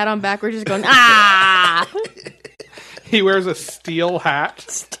fucking hat on backwards, just going, ah! He wears a steel hat.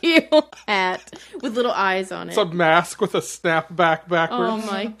 Steel hat with little eyes on it. It's a mask with a snapback backwards. Oh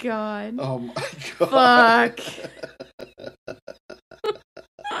my god. Oh my god. Fuck.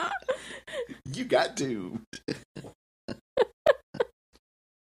 You got doomed.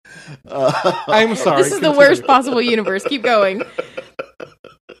 I'm sorry. This is the worst possible universe. Keep going.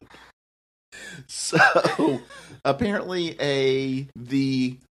 So, apparently,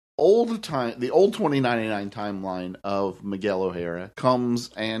 the old 2099 timeline of Miguel O'Hara comes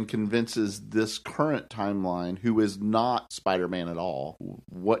and convinces this current timeline, who is not Spider-Man at all,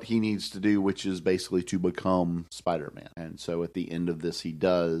 what he needs to do, which is basically to become Spider-Man. And so at the end of this, he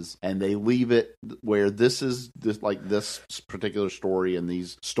does, and they leave it where this particular story and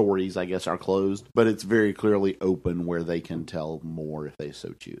these stories, I guess, are closed, but it's very clearly open where they can tell more if they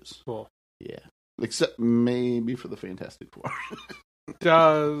so choose. Cool. Yeah. Except maybe for the Fantastic Four.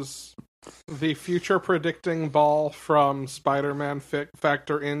 Does the future predicting ball from Spider-Man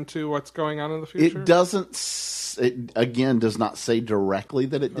factor into what's going on in the future? It doesn't. It again does not say directly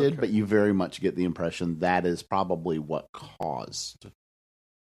that it did, but you very much get the impression that is probably what caused.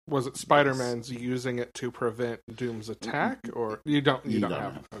 Was it Spider-Man's using it to prevent Doom's attack, or you don't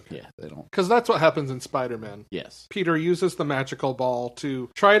have it? Okay. Yeah, they don't. Because that's what happens in Spider-Man. Yes. Peter uses the magical ball to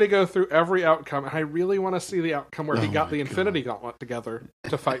try to go through every outcome, and I really want to see the outcome where he got the Infinity Gauntlet together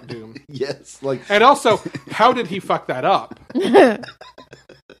to fight Doom. Yes, and also, how did he fuck that up? Peter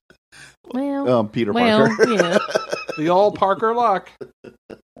Parker. Yeah. The old Parker luck.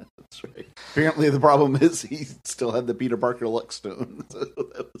 That's right. Apparently, the problem is he still had the Peter Parker luck stone. So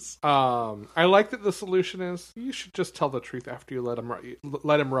that was... I like that the solution is you should just tell the truth after you let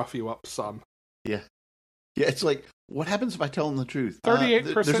him rough you up some. Yeah. Yeah, it's like, what happens if I tell him the truth?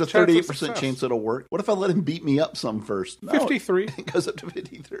 38%. There's a 38% chance it'll work. What if I let him beat me up some first? No, 53. It goes up to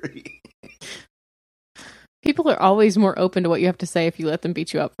 53. People are always more open to what you have to say if you let them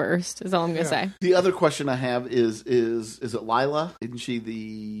beat you up first, is all I'm going to say. The other question I have is it Lila? Isn't she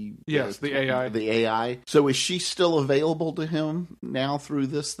the... Yes, the AI. The AI. So is she still available to him now through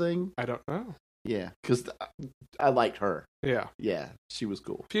this thing? I don't know. Yeah, because I liked her. Yeah. Yeah, she was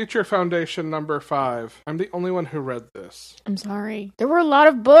cool. Future Foundation number 5. I'm the only one who read this. I'm sorry. There were a lot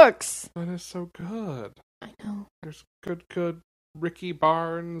of books. That is so good. I know. There's good Ricky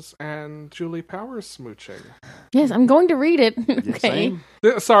Barnes and Julie Powers smooching. Yes, I'm going to read it. Yeah, Okay. same.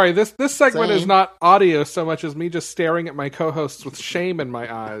 Sorry, this segment is Same. not audio so much as me just staring at my co-hosts with shame in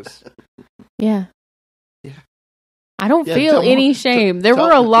my eyes. Yeah. Yeah. I don't Yeah, feel tell any Mar- shame. There tell-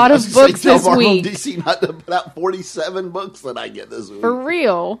 were a lot I of was gonna books say, tell this Marvel week. DC not to put out 47 books that I get this week. For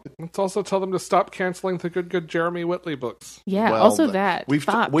real. Let's also tell them to stop canceling the good Jeremy Whitley books. Yeah, Well, also that. We've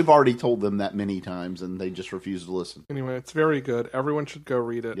Fuck. already told them that many times, and they just refuse to listen. Anyway, it's very good. Everyone should go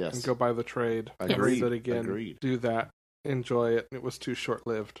read it Yes. and go buy the trade. Agreed. Read it again. Agreed. Do that. Enjoy it. It was too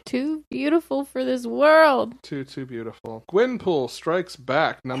short-lived. Too beautiful for this world. Too beautiful. Gwenpool Strikes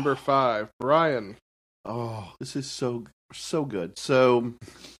Back, number 5. Brian. Oh, this is so good. So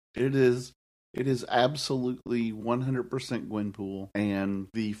it is absolutely 100% Gwenpool, and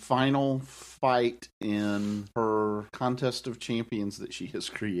the final fight in her Contest of Champions that she has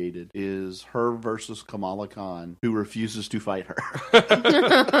created is her versus Kamala Khan, who refuses to fight her.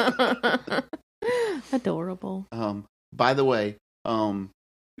 Adorable. By the way,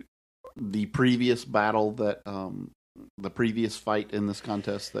 the previous battle that the previous fight in this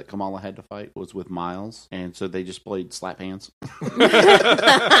contest that Kamala had to fight was with Miles, and so they just played slap hands.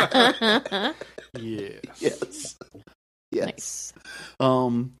 Yes. Nice.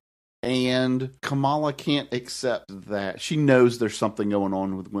 And Kamala can't accept that. She knows there's something going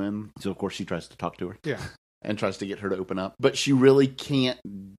on with Gwen, so of course she tries to talk to her. Yeah. And tries to get her to open up, but she really can't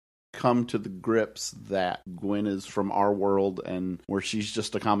come to the grips that Gwen is from our world and where she's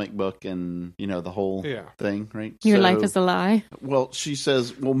just a comic book and, you know, the whole thing, right? Your life is a lie. Well, she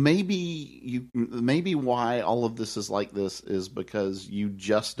says, well, maybe why all of this is like this is because you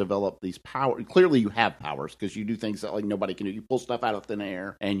just developed these powers. Clearly you have powers because you do things that like nobody can do. You pull stuff out of thin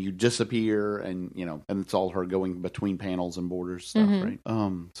air and you disappear and, you know, and it's all her going between panels and borders stuff, right?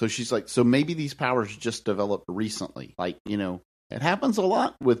 So she's like, so maybe these powers just developed recently. Like, you know, it happens a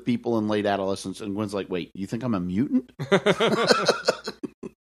lot with people in late adolescence. And Gwen's like, wait, you think I'm a mutant?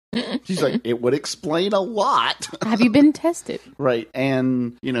 She's like, it would explain a lot. Have you been tested? Right.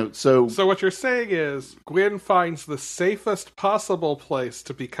 And, you know, so what you're saying is Gwen finds the safest possible place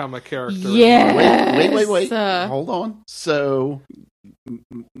to become a character. Yes. Wait. Hold on. So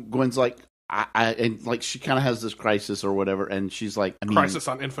Gwen's like, and like she kind of has this crisis or whatever, and she's like, I mean, Crisis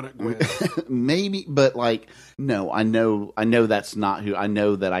on Infinite Gwen. maybe, but like, no, I know that's not who. I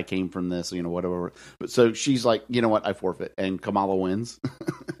know that I came from this, you know, whatever. But so she's like, you know what, I forfeit, and Kamala wins,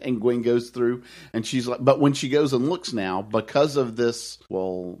 and Gwen goes through, and she's like, but when she goes and looks now, because of this,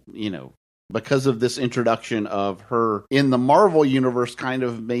 well, you know. Because of this introduction of her in the Marvel universe kind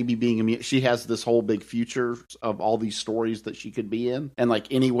of maybe being immune, she has this whole big future of all these stories that she could be in. And like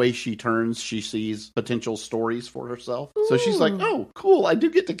any way she turns, she sees potential stories for herself. Ooh. So she's like, oh, cool. I do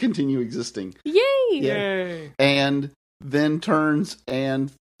get to continue existing. Yay. Yay. And then turns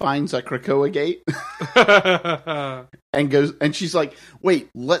and finds a Krakoa gate and goes, and she's like, wait,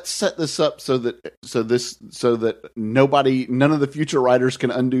 let's set this up so that none of the future writers can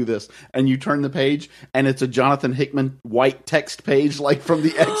undo this. And you turn the page and it's a Jonathan Hickman white text page like from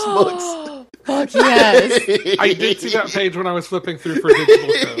the X books. Fuck yes. I did see that page when I was flipping through for digital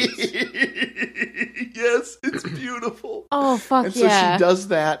codes. Yes, it's beautiful. Oh, fuck and so yeah. she does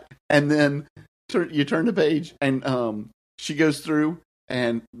that, and then you turn the page and she goes through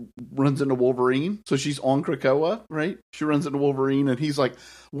and runs into Wolverine. So she's on Krakoa, right? She runs into Wolverine, and he's like,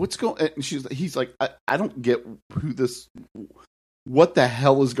 "What's going?" And he's like, "I don't get what the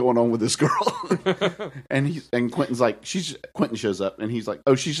hell is going on with this girl?" and Quentin's like, Quentin shows up, and he's like,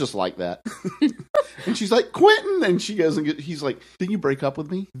 "Oh, she's just like that." And she's like, "Quentin," and she goes and he's like, "Didn't you break up with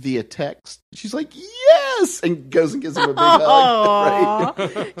me via text?" She's like, "Yes," and goes and gives him a big hug.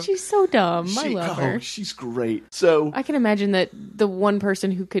 Right? She's so dumb. I love her. She's great. So I can imagine that the one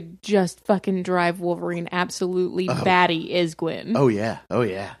person who could just fucking drive Wolverine absolutely batty is Gwen. Oh yeah.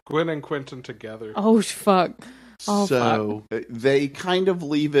 Gwen and Quentin together. Oh fuck. Oh, so they kind of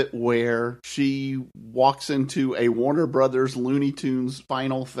leave it where she walks into a Warner Brothers Looney Tunes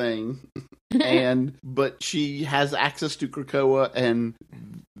final thing, but she has access to Krakoa, and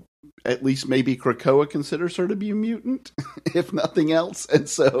at least maybe Krakoa considers her to be a mutant, if nothing else. And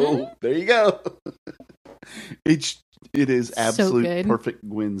so there you go. It is absolute perfect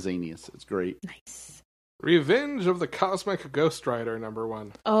Gwen Zanius. It's great. Nice. Revenge of the Cosmic Ghost Rider, number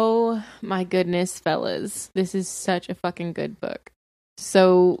 1. Oh my goodness, fellas. This is such a fucking good book.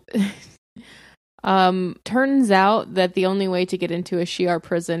 So, Turns out that the only way to get into a Shi'ar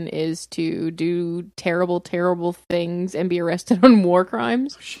prison is to do terrible, terrible things and be arrested on war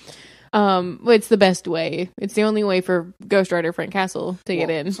crimes. It's the best way. It's the only way for Ghost Rider Frank Castle to get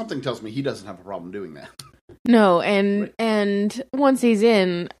in. Something tells me he doesn't have a problem doing that. No, and once he's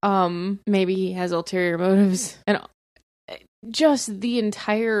in, maybe he has ulterior motives. And just the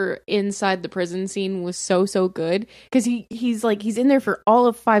entire inside the prison scene was so good, because he's in there for all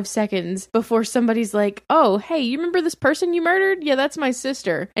of 5 seconds before somebody's like, oh, hey, you remember this person you murdered? Yeah, that's my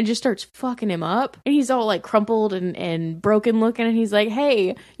sister. And just starts fucking him up, and he's all like crumpled and broken looking, and he's like,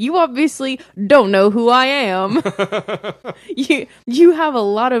 hey, you obviously don't know who I am. you have a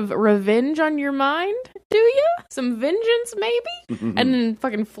lot of revenge on your mind, do you? Some vengeance, maybe? And then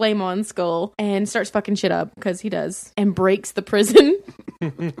fucking flame on Skull and starts fucking shit up, because he does, and breaks the prison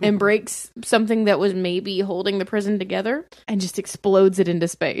and breaks something that was maybe holding the prison together and just explodes it into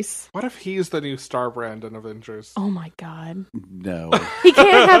space. What if he's the new Starbrand in Avengers? Oh my god. No. He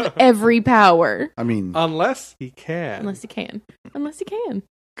can't have every power. I mean, Unless he can. Unless he can.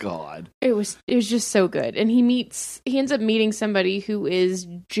 God. It was just so good. And he ends up meeting somebody who is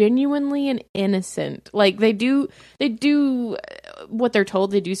genuinely an innocent. Like they do what they're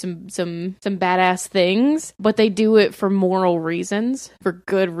told. They do some badass things, but they do it for moral reasons, for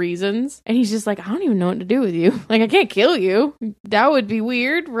good reasons. And he's just like, I don't even know what to do with you. Like, I can't kill you. That would be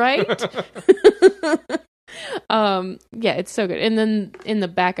weird, right? Yeah, it's so good. And then in the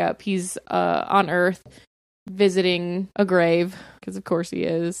backup, he's on Earth visiting a grave, because of course he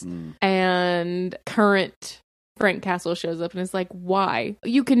is. And current Frank Castle shows up and is like, why?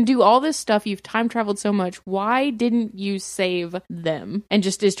 You can do all this stuff, you've time traveled so much, why didn't you save them? And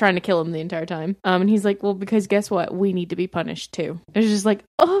just is trying to kill him the entire time. And he's like, well, because guess what? We need to be punished too. And it's just like,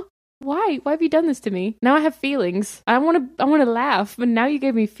 oh, why have you done this to me? Now I have feelings. I want to laugh, but now you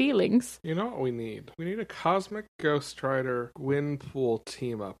gave me feelings. You know what we need? We need a Cosmic Ghost Rider Gwenpool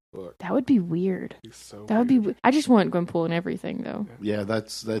team-up book. That would be weird. That would be I just want Gwenpool and everything, though. Yeah,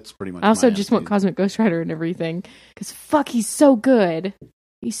 that's pretty much. I also just want Cosmic Ghost Rider and everything, because fuck, he's so good.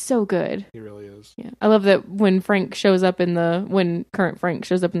 He's so good. He really is. Yeah, I love that when current Frank shows up in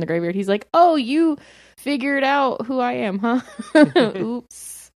the graveyard, he's like, "Oh, you figured out who I am, huh?"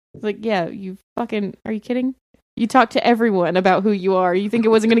 Oops. It's like, yeah, you fucking, are you kidding? You talked to everyone about who you are. You think it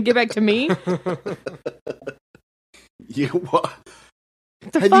wasn't going to get back to me?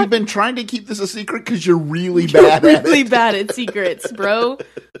 Have you been trying to keep this a secret? Because you're really bad at it. Really bad at secrets, bro.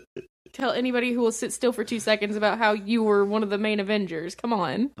 Tell anybody who will sit still for 2 seconds about how you were one of the main Avengers. Come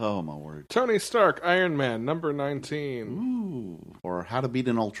on. Oh, my word. Tony Stark, Iron Man, number 19. Ooh. Or How to Beat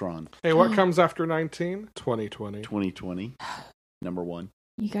an Ultron. Hey, what comes after 19? 2020. 2020. Number 1.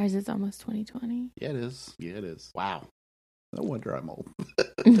 You guys, it's almost 2020. Yeah, it is. Wow. No wonder I'm old.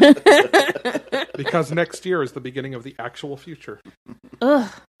 Because next year is the beginning of the actual future.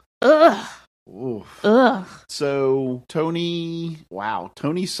 Ugh. Oof. Ugh. So Tony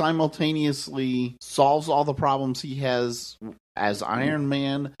simultaneously solves all the problems he has as Iron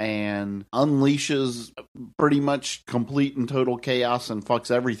Man and unleashes pretty much complete and total chaos and fucks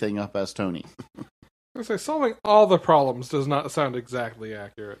everything up as Tony. I say solving all the problems does not sound exactly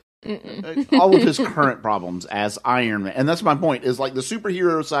accurate. All of his current problems as Iron Man. And that's my point, is like the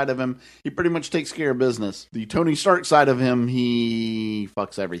superhero side of him, he pretty much takes care of business. The Tony Stark side of him, he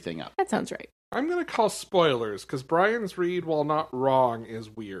fucks everything up. That sounds right. I'm going to call spoilers, because Brian's read, while not wrong, is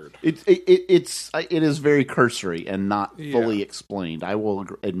weird. It is very cursory and not fully explained. I will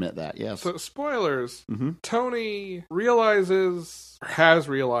admit that, yes. So, spoilers. Mm-hmm. Tony has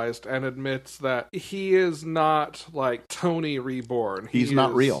realized and admits that he is not like Tony Reborn. He's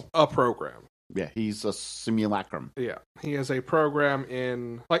not real. A program. Yeah, he's a simulacrum. Yeah, he is a program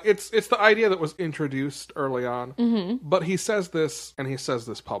in, like, it's the idea that was introduced early on, but he says this, and he says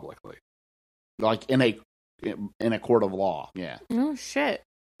this publicly. Like in a court of law, yeah. Oh, shit.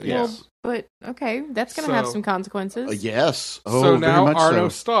 Yes. Well, but, okay, that's going to have some consequences. Yes. Oh, so now very much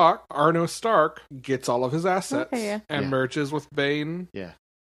Arno Stark gets all of his assets and merges with Bane. Yeah.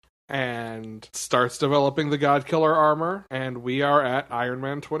 And starts developing the God Killer armor, and we are at Iron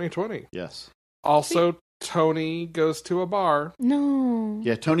Man 2020. Yes. Also, Tony goes to a bar. No.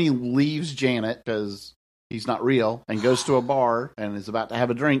 Yeah, Tony leaves Janet because he's not real and goes to a bar and is about to have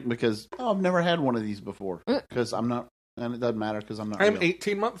a drink because, I've never had one of these before. Because I'm not, and it doesn't matter because I'm not I'm real.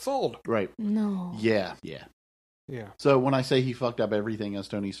 18 months old. Right. No. Yeah. So when I say he fucked up everything as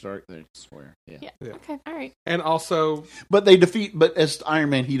Tony Stark, I swear. Yeah. Okay, all right. And also... But as Iron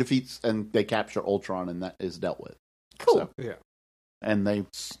Man, he defeats and they capture Ultron and that is dealt with. Cool. So, yeah. And they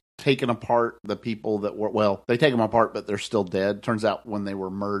taken apart the people that were, well, they take them apart, but they're still dead. Turns out when they were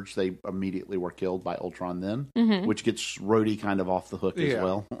merged, they immediately were killed by Ultron then, which gets Rhodey kind of off the hook as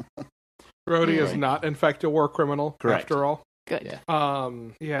well. Rhodey is not, in fact, a war criminal, after all. Good. Yeah. I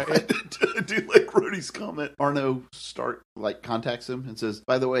do like Rhodey's comment. Arno Stark contacts him and says,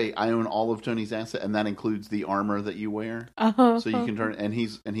 "By the way, I own all of Tony's asset, and that includes the armor that you wear. So you can turn." And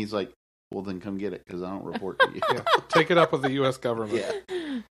he's like, "Well, then come get it because I don't report to you." Take it up with the U.S. government.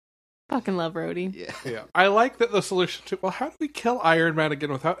 Fucking love Rhodey. Yeah. I like that the solution to, well, how do we kill Iron Man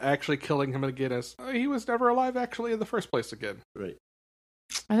again without actually killing him again is he was never alive actually in the first place again. Right.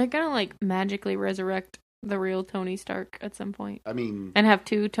 Are they gonna magically resurrect the real Tony Stark at some point? I mean, and have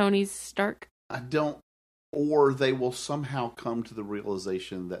two Tonys Stark? I don't. Or they will somehow come to the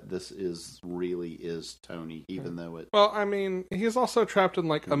realization that this really is Tony, even though it... Well, I mean, he's also trapped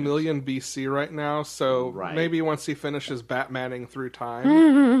in a million BC right now, so maybe once he finishes Batmaning through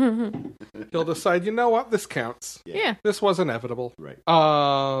time, he'll decide, you know what, this counts. Yeah. This was inevitable. Right.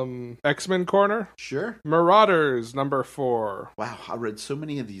 X-Men Corner? Sure. Marauders, number 4. Wow, I read so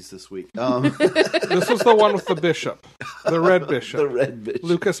many of these this week. This was the one with the Bishop. The Red Bishop. The Red Bishop.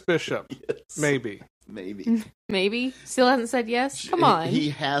 Lucas Bishop. Yes. Maybe. Maybe. Still hasn't said yes? Come on.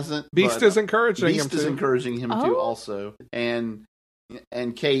 He hasn't. Beast is encouraging him to. Beast is encouraging him to also. And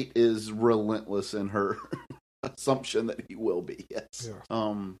Kate is relentless in her assumption that he will be. Yes. Yeah.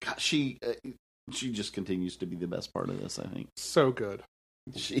 God, she just continues to be the best part of this, I think. So good.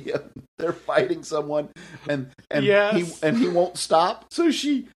 They're fighting someone and yes. he won't stop. So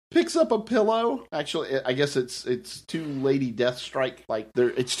she picks up a pillow. Actually, I guess it's two Lady Deathstrike.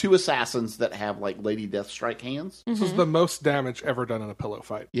 It's two assassins that have Lady Deathstrike hands. This is the most damage ever done in a pillow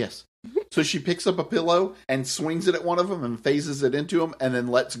fight. Yes. So she picks up a pillow and swings it at one of them and phases it into him and then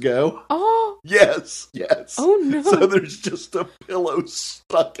lets go. Oh. Yes. Oh no. So there's just a pillow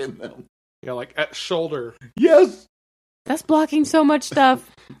stuck in them. Yeah, at shoulder. Yes. That's blocking so much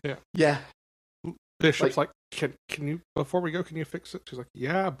stuff. Yeah. Bishop's can you, before we go, can you fix it? She's like,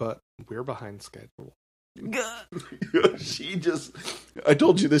 yeah, but we're behind schedule. I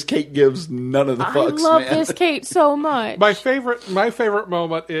told you this Kate gives none of the fucks, I love man. this Kate so much. My favorite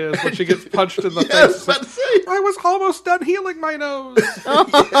moment is when she gets punched in the face. I was almost done healing my nose.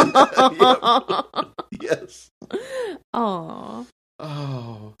 Yes. Aww.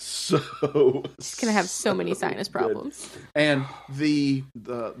 Oh, so it's gonna have so many sinus problems. And the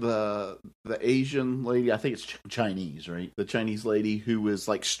Asian lady, I think it's Chinese, right? The Chinese lady who is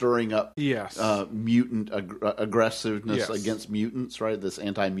stirring up mutant aggressiveness against mutants, right? This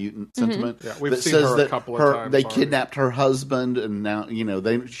anti-mutant sentiment. Yeah, we've seen her a couple of times. They kidnapped her husband, and now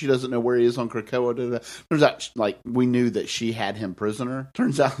she doesn't know where he is on Krakoa. Turns out, we knew that she had him prisoner.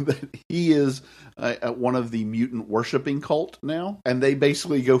 Turns out that he is one of the mutant worshipping cult now. And they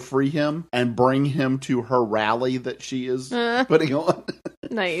basically go free him and bring him to her rally that she is putting on.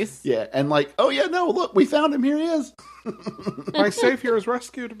 Nice. Yeah, and oh yeah, no, look, we found him. Here he is. My savior has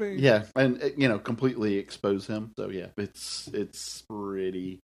rescued me. Yeah, and completely expose him. So yeah, it's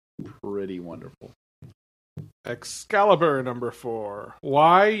pretty wonderful. Excalibur, number 4.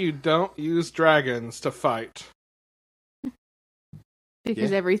 Why you don't use dragons to fight?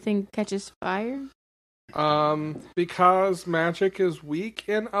 Because everything catches fire? Because magic is weak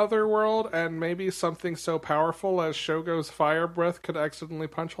in Otherworld, and maybe something so powerful as Shogo's fire breath could accidentally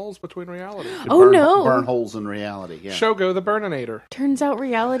punch holes between reality. Burn holes in reality, yeah. Shogo the Burninator. Turns out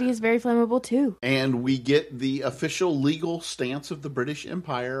reality is very flammable, too. And we get the official legal stance of the British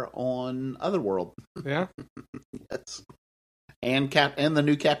Empire on Otherworld. Yeah. Yes. And the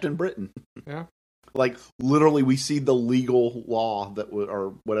new Captain Britain. Yeah. Literally, we see the legal law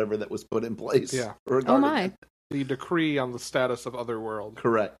or whatever that was put in place. Yeah. Oh my. The decree on the status of Otherworld.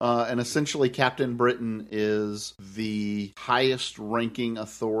 Correct. And essentially, Captain Britain is the highest ranking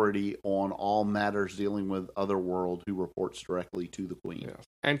authority on all matters dealing with Otherworld, who reports directly to the Queen. Yes.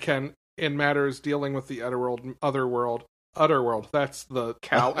 And can, in matters dealing with the Otherworld, that's the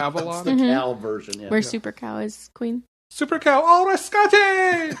cow Avalon. That's the cow version, yeah. Where Super Cow is Queen. Super Cow al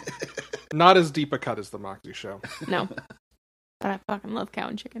rescate! Not as deep a cut as the Moxie show. No. But I fucking love cow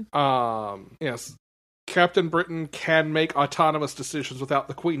and chicken. Yes. Captain Britain can make autonomous decisions without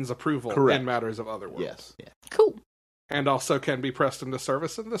the Queen's approval in matters of Otherworld. Yes. Yeah. Cool. And also can be pressed into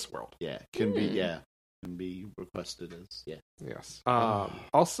service in this world. Yeah. Can be requested as Yes.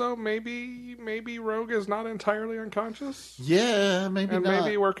 Also, maybe Rogue is not entirely unconscious. Yeah, maybe and not.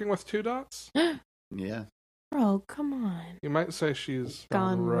 Maybe working with 2 dots. Yeah. Bro, come on. You might say she's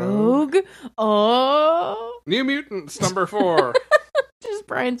gone rogue. Oh. New Mutants, number 4. Just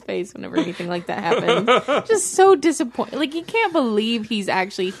Brian's face whenever anything like that happens. Just so disappointed. Like, he can't believe he's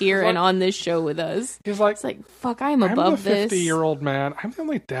actually here and on this show with us. He's like, It's like, fuck, I'm above the this. 50-year-old man. I'm the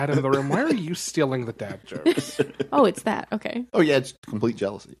only dad in the room. Why are you stealing the dad jokes? Oh, it's that. Okay. Oh yeah, it's complete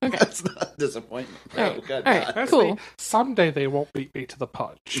jealousy. Okay. That's not disappointment. All right. Oh, God, All right. God. That's Cool. Someday they won't beat me to the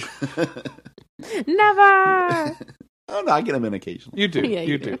punch. Never. Oh no, I get them in occasionally. You do. Yeah,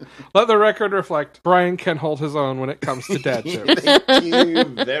 you you do. do. Let the record reflect Brian can hold his own when it comes to dad jokes. Thank you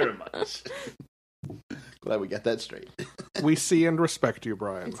very much. Glad we got that straight. We see and respect you,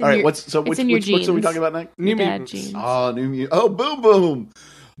 Brian. It's in All right, your- which in your books are we genes. talking about next? New Dad Mutants. genes. Oh, Oh, Boom Boom.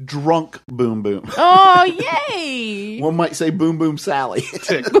 Drunk Boom Boom. Oh, yay! One might say Boom Boom Sally.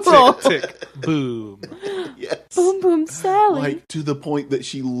 Tick, Cool. tick, tick, boom. Yes. Boom, boom, Sally. Like to the point that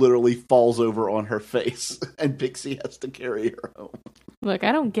she literally falls over on her face and Pixie has to carry her home. Look,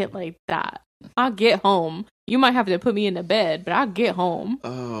 I don't get like that. I'll get home. You might have to put me in the bed, but I'll get home.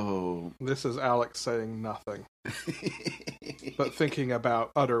 Oh. This is Alex saying nothing, but thinking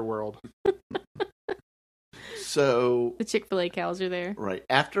about Otherworld. So, The Chick-fil-A cows are there. right,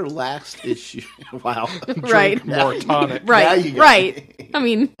 after last issue, wow. Right. Drink more tonic. Now Right, you got right. me. I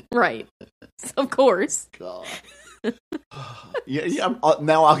mean, right. Of course. God. Yeah.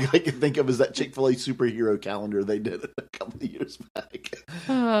 Now all I can think of is that Chick-fil-A superhero calendar they did a couple of years back.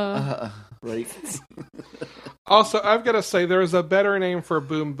 Right? Also, I've got to say, there is a better name for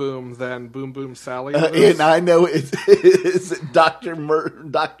Boom Boom than Boom Boom Sally. And I know it's Dr.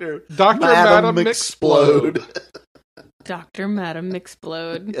 Dr. Madam Madam Explode. Dr. Madam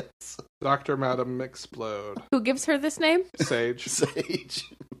Explode. Yes. Dr. Madam Explode. Who gives her this name? Sage.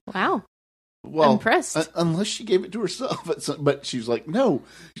 Sage. Wow. Well, I'm impressed. Unless she gave it to herself. But she was like, no.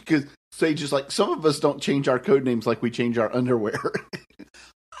 Because Sage is like, some of us don't change our code names like we change our underwear.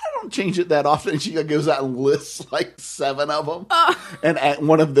 I don't change it that often. She goes out and lists like 7 of them. And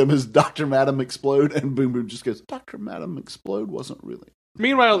one of them is Dr. Madam Explode. And Boom Boom just goes, Dr. Madam Explode wasn't really.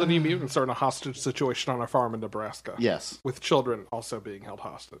 Meanwhile, the New Mutants are in a hostage situation on a farm in Nebraska. Yes. With children also being held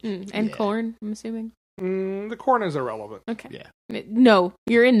hostage. And Yeah. corn, I'm assuming. The corn is irrelevant. Okay. Yeah. No,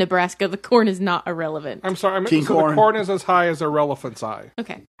 you're in Nebraska. The corn is not irrelevant. I'm sorry, I meant King to say corn. the corn is as high as Irrelevant's eye.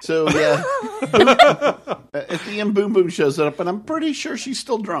 Okay. So, yeah. At the end, Boom Boom shows up, and I'm pretty sure she's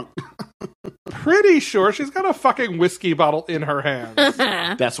still drunk. Pretty sure she's got a fucking whiskey bottle in her hands.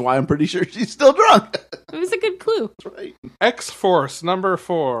 It That's why I'm pretty sure she's still drunk. was a good clue. That's right. X-Force number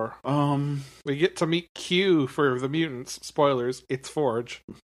 4. Um, We get to meet Q for the mutants. Spoilers, it's Forge.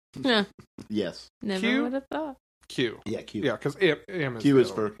 Huh. yes. Never Q? would have thought. Q. Yeah, Q. Yeah, because M is Q is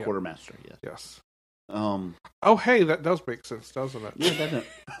the for other one. Yeah. quartermaster. Yes. Yes. Um. Oh, hey, that does make sense, doesn't it? Yeah, doesn't it?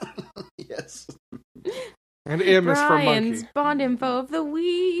 Yes. And M is for Brian's monkey. Bond info of the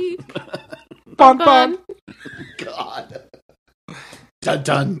week. Bun bun. God. Dun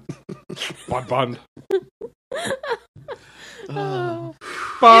dun. Bun bun. Oh.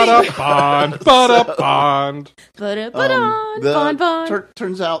 Ba-da bond. Ba-da bond. But The- Bond Bond.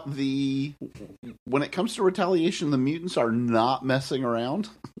 Turns out when it comes to retaliation, the mutants are not messing around.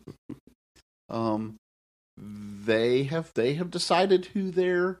 They have decided who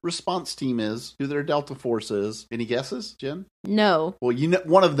their response team is, who their Delta Force is. Any guesses, Jen? No. Well,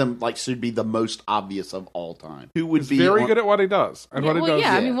 one of them should be the most obvious of all time. Who would He's be very good at what he does. And what he does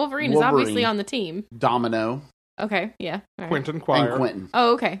yeah, I yeah. mean, Wolverine is Wolverine. obviously on the team. Domino Okay, yeah. All right. Quentin and Quire. Quentin.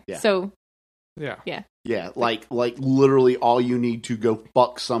 Oh, okay. Yeah. So, Yeah. Yeah, like literally all you need to go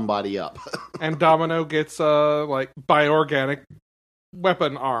fuck somebody up. And Domino gets a bioorganic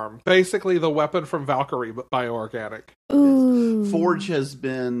weapon arm. Basically the weapon from Valkyrie, but bioorganic. ooh. Forge has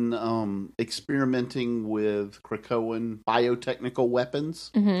been experimenting with Krakoan biotechnical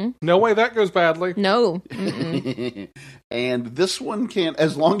weapons. Mm-hmm. No way that goes badly. No. Mm-mm. And this one can,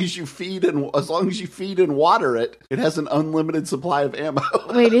 as long as you feed and water it, it has an unlimited supply of ammo.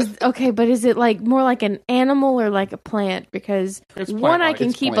 Wait, but is it more like an animal or like a plant? Because It's one I plant-like. can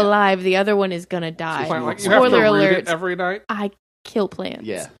It's keep plant. alive, the other one is gonna die. Plant, you have to Spoiler root alert. it every night. I kill plants.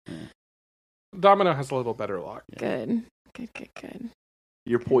 Yeah. Domino has a little better luck. Good.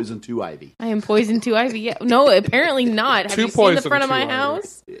 You're poison to Ivy. I am poison to Ivy. Yeah. No, apparently not. Have Two you seen the poison front of to my Ivy.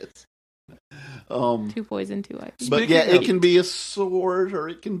 house? Yes. Two poison to Ivy. But Speaking yeah, it of- can be a sword, or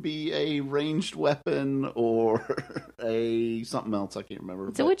it can be a ranged weapon, or a something else I can't remember.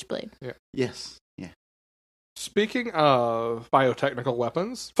 It's a but- witchblade. Yes. Yeah. Speaking of biotechnical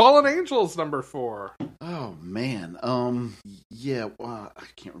weapons, Fallen Angels number 4. Oh man. Yeah. I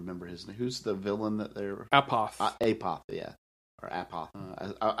can't remember his name. Who's the villain that they're? Apoth. Apoth. Yeah. Or Apoth.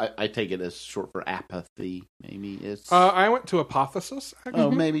 I take it as short for apathy. Maybe it's. I went to Apotheosis, actually.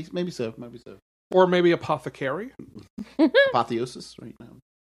 oh, maybe so. Maybe so. Or maybe Apothecary. Apotheosis right now.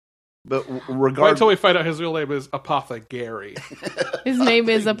 But Wait regardless, until we find out his real name is Apothegary. His name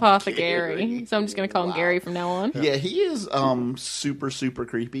is Apothegary, so I'm just going to call him Gary from now on. yeah, he is super, super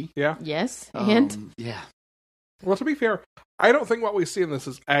creepy. Yeah. Yes, and Yeah. Well, to be fair, I don't think what we see in this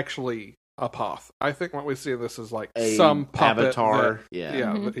is actually Apoth. I think what we see in this is like some puppet avatar.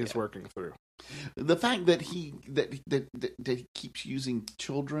 that he's working through. The fact that he that he keeps using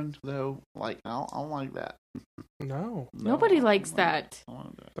children, though, like I don't like that. No, nobody I don't likes like that. I don't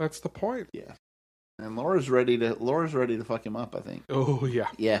like that. that's the point. Yeah. And Laura's ready to fuck him up, I think. Oh yeah.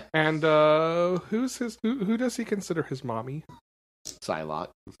 Yeah. And who does he consider his mommy? Psylocke.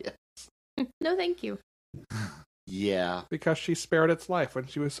 Yeah. No, thank you. Yeah. Because she spared its life when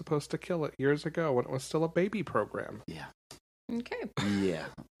she was supposed to kill it years ago when it was still a baby program. Yeah. Okay. Yeah.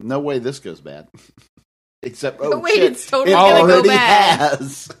 No way this goes bad. Except Oh, wait, shit, it's totally it gonna go already bad.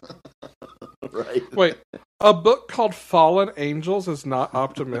 has. Right. Wait, a book called Fallen Angels is not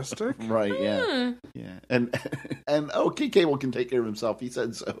optimistic? Right, yeah. Yeah. And okay, Cable can take care of himself. He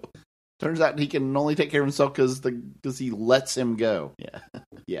said so. Turns out he can only take care of himself because he lets him go.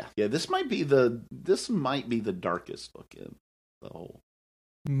 Yeah. Yeah. This might be the darkest book in the whole.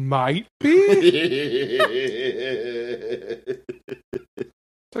 Might be?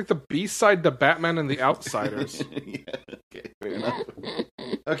 It's like the B-side to Batman and the Outsiders. Yeah, okay, fair enough.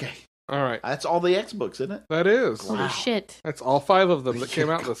 Okay. All right. That's all the X books, isn't it? That is. Holy shit. That's all 5 of them that came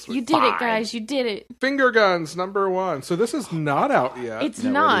out this week. You did it, guys. You did it. Finger Guns, #1. So this is not out yet. It's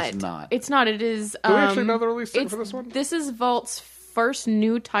No, not. it is not. It's not. It is. Do we actually know the release date for this one? This is Vault's first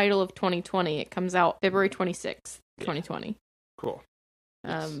new title of 2020. It comes out February 26th, 2020. Cool.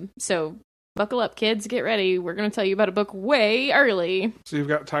 So buckle up, kids. Get ready. We're going to tell you about a book way early. So you've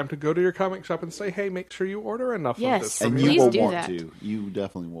got time to go to your comic shop and say, hey, make sure you order enough of Yes. this. for And me. you Please will do want that. to. You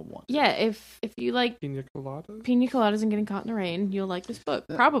definitely will want to. Yeah, if you like Pina coladas? pina coladas and getting caught in the rain, you'll like this book.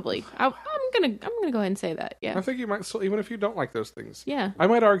 Probably. I'm gonna go ahead and say that. I Yeah. think you might still, even if you don't like those things. Yeah. I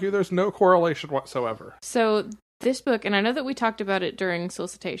might argue there's no correlation whatsoever. So this book, and I know that we talked about it during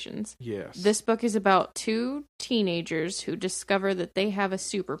solicitations. Yes. This book is about 2 teenagers who discover that they have a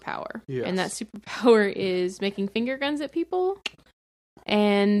superpower. Yes. And that superpower is making finger guns at people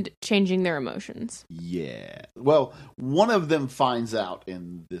and changing their emotions. Yeah. Well, one of them finds out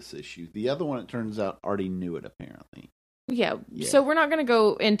in this issue. The other one, it turns out, already knew it, apparently. Yeah. Yeah. So we're not going to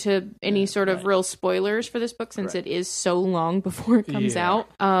go into any sort of right. real spoilers for this book since Right. it is so long before it comes Yeah.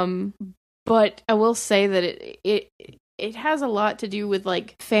 out. But I will say that it has a lot to do with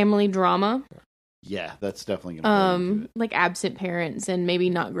like family drama. Yeah, that's definitely going to play into it. Like absent parents and maybe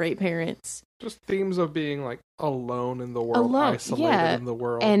not great parents. Just themes of being like alone in the world, Alone, isolated yeah. in the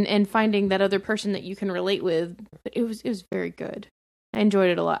world. And finding that other person that you can relate with. It was very good. I enjoyed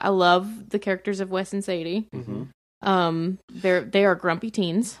it a lot. I love the characters of Wes and Sadie. Mhm. They are grumpy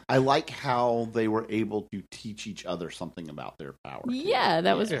teens. I like how they were able to teach each other something about their power. too. Yeah,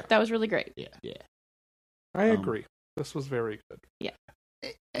 that was really great. Yeah. I agree. This was very good.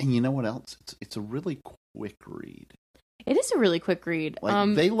 And you know what else? It's a really quick read. It is a really quick read.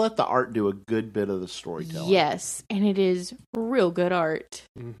 Like they let the art do a good bit of the storytelling. Yes, and it is real good art.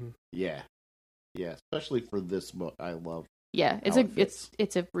 Mm-hmm. Yeah. Yeah, especially for this book. I love. Yeah, it's How it fits.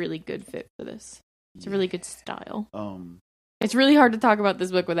 it's a really good fit for this. It's a really good style. Um. It's really hard to talk about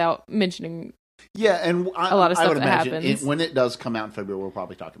this book without mentioning. Yeah, and A lot of I stuff would that imagine happens. when it does come out in February, we'll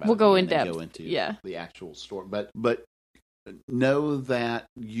probably talk about. We'll it go again in and depth. Go into Yeah. the actual story, but know that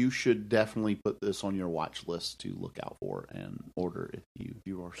you should definitely put this on your watch list to look out for and order if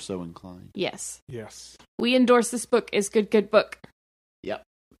you are so inclined. Yes, Yes. we endorse this book. It's good book. Yep,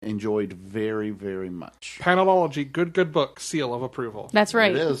 enjoyed very very much. Panelology, good book, seal of approval. That's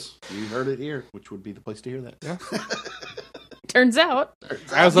right. It is. You heard it here, which would be the place to hear that. Yeah. Turns out,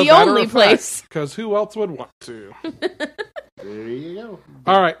 As the a matter only of place. Because who else would want to? There you go.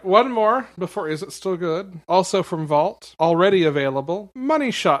 All right, one more before Is It Still Good? Also from Vault, already available, Money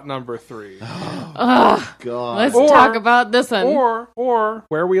Shot #3. Ugh, God. let's Or- talk about this one. Or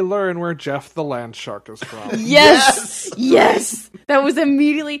where we learn where Jeff the Land Shark is from. Yes, that was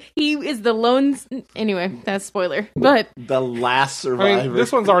immediately. He is the lone. Anyway, that's spoiler. But The last I survivor. mean,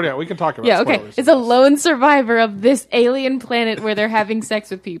 this one's already out. We can talk about yeah, okay. spoilers. It's a lone survivor of this alien planet where they're having sex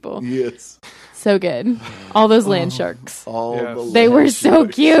with people. Yes. So good. All those land sharks. All Yes. the They were land so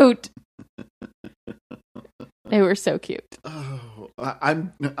sharks. cute. They were so cute. Oh,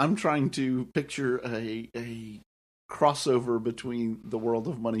 I'm trying to picture a crossover between the world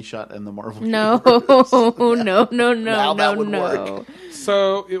of Money Shot and the Marvel. No, universe. no, no, Now no, that no, would no. work.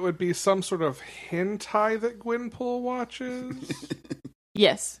 So it would be some sort of hentai that Gwenpool watches?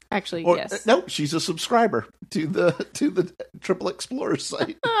 Yes, actually, Or, yes. no, she's a subscriber to Triple Explorer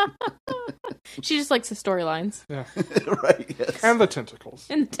site. She just likes the storylines. Yeah. Right, yes. And the tentacles.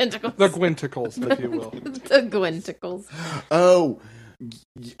 And the tentacles. The Gwinticles, if you will. The Gwenticles. Oh,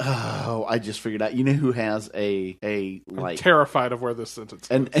 I just figured out. You know who has a I'm like terrified of where this sentence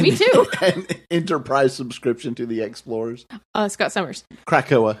goes. Me too. an enterprise subscription to the Explorers? Scott Summers.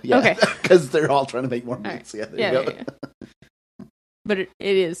 Krakoa, yeah. Okay. Because they're all trying to make more All right. movies. Yeah, there Yeah, you go. yeah. But it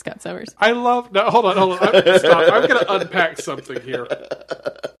is Scott Summers. I love... No, hold on. Stop. I'm going to unpack something here.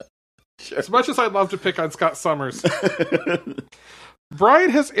 Sure. As much as I'd love to pick on Scott Summers, Brian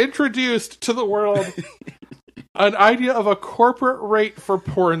has introduced to the world an idea of a corporate rate for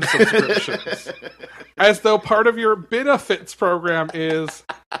porn subscriptions. As though part of your benefits program is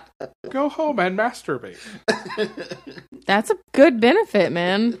go home and masturbate. That's a good benefit,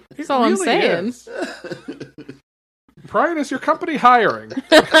 man. That's all I'm really saying. is. Brian, is your company hiring?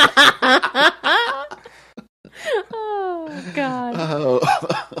 Oh, God.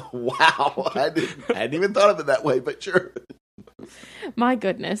 Oh, wow. I hadn't even thought of it that way, but sure. My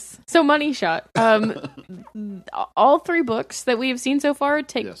goodness. So, Money Shot. All 3 books that we have seen so far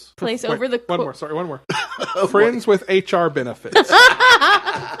take Yes. place Wait, over the... one more. Friends with HR benefits.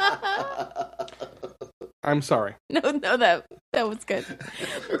 I'm sorry. No, that was good.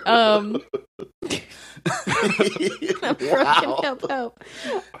 Help.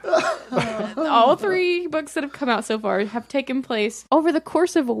 All 3 books that have come out so far have taken place over the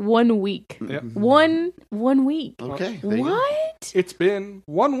course of 1 week. Yep. One week. Okay. there you go. What? It's been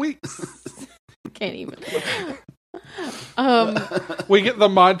 1 week. Can't even. We get the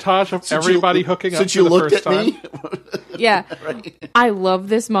montage of everybody hooking up Since for you the looked first at time. me. Yeah. Right. I love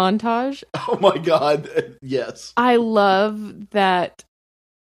this montage. Oh my God. Yes. I love that.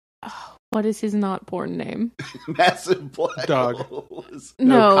 Oh, what is his not porn name? Massive black Doug. holes.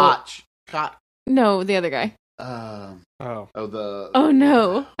 No. Koch. No, the other guy. Oh. Oh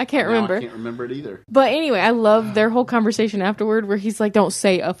no, I can't remember. I can't remember it either. But anyway, I love their whole conversation afterward where he's like, don't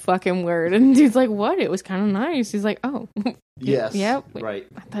say a fucking word. And dude's like, what? It was kind of nice. He's like, oh. Yes. Yeah. Right.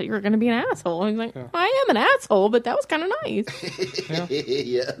 I thought you were going to be an asshole. And he's like, Yeah. I am an asshole, but that was kind of nice.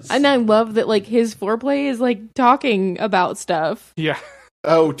 Yes. And I love that, like, his foreplay is, like, talking about stuff. Yeah.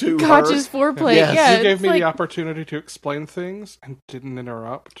 Oh, to Koch's her. foreplay. Yes. Yeah. You gave it's me like, the opportunity to explain things and didn't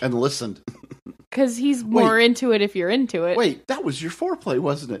interrupt. And listened. because he's more into it if you're into it. Wait, that was your foreplay,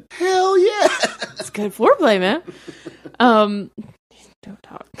 wasn't it? Hell yeah! It's good foreplay, man. Don't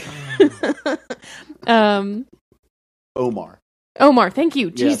talk. Omar, thank you.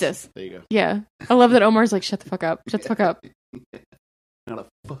 Yes, Jesus. there you go. Yeah. I love that Omar's like, shut the fuck up. Shut the fuck up. Not a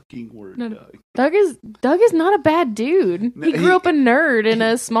fucking word, No. Doug. Doug is not a bad dude. No, He grew up a nerd in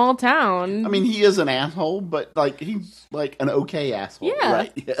a small town. I mean, he is an asshole, but like he's like an okay asshole, Yeah.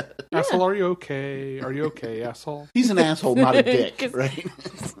 right? Yeah. Asshole, are you okay? Are you okay, asshole? He's an asshole, not a dick, 'Cause- right?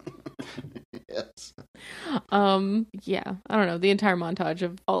 Yes. Yeah. I don't know. The entire montage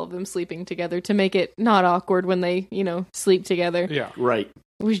of all of them sleeping together to make it not awkward when they, sleep together Yeah. Right.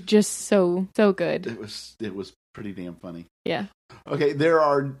 was just so good. It was pretty damn funny. Yeah. Okay,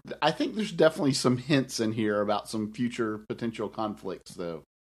 I think there's definitely some hints in here about some future potential conflicts, though.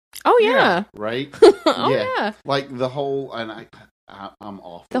 Oh yeah. Right? Oh Yeah. yeah. Like the whole, and I'm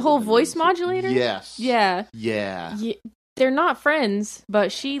off. The whole voice modulator? Yes. Yeah. Yeah. They're not friends,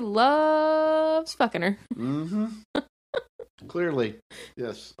 but she loves fucking her. Mm-hmm. Clearly.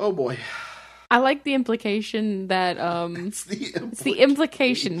 Yes. Oh boy. I like the implication that It's the it's the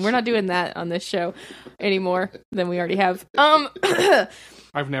implication. We're not doing that on this show anymore than we already have.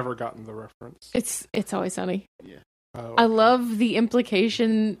 I've never gotten the reference. It's always sunny. Yeah. Oh, I love the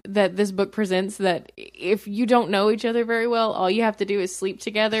implication that this book presents that if you don't know each other very well, all you have to do is sleep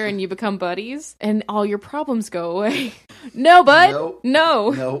together and you become buddies and all your problems go away. No, bud.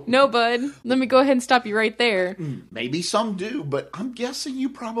 Nope. No, bud. Let me go ahead and stop you right there. Maybe some do, but I'm guessing you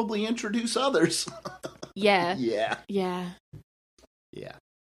probably introduce others. Yeah. Yeah. Yeah. Yeah.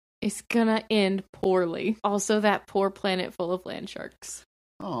 It's gonna end poorly. Also, that poor planet full of land sharks.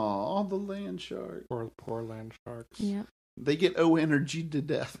 Oh, the land shark. poor land sharks. Yeah. They get O energy to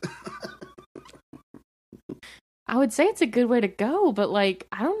death. I would say it's a good way to go, but I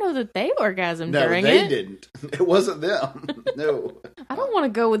don't know that they orgasmed No, during they it. didn't. It wasn't them. No. I don't want to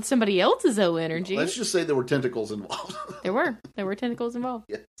go with somebody else's O energy. Let's just say there were tentacles involved. There were tentacles involved.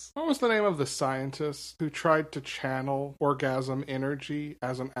 Yes. What was the name of the scientist who tried to channel orgasm energy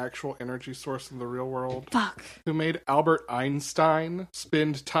as an actual energy source in the real world? Fuck. Who made Albert Einstein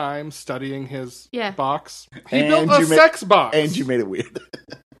spend time studying his Yeah. box? He And built a you ma- sex box. And you made it weird.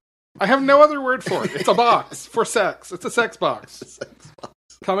 I have no other word for it. It's a box for sex. It's a sex box.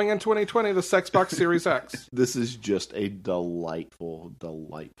 Coming in 2020, the Sexbox Series X. This is just a delightful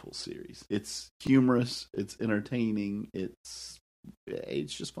series. It's humorous. It's entertaining. It's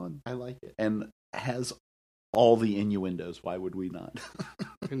just fun. I like it. And has all the innuendos. Why would we not?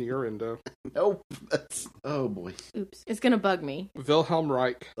 Innuendo. Nope. Oh, boy. Oops. It's going to bug me. Wilhelm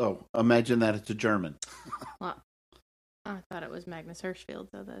Reich. Oh, imagine that it's a German. Well, I thought it was Magnus Hirschfeld,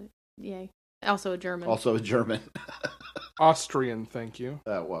 so yay. Also a German. Also a German. Austrian, thank you.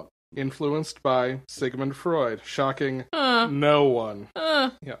 Well. Influenced by Sigmund Freud. Shocking no one.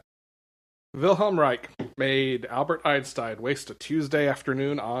 Yeah. Wilhelm Reich made Albert Einstein waste a Tuesday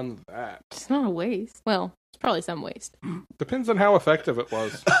afternoon on that. It's not a waste. Well, it's probably some waste. Depends on how effective it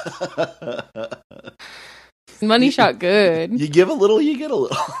was. Money shot good. You give a little, you get a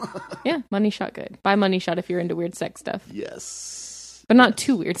little. Yeah, money shot good. Buy Money Shot if you're into weird sex stuff. Yes. But not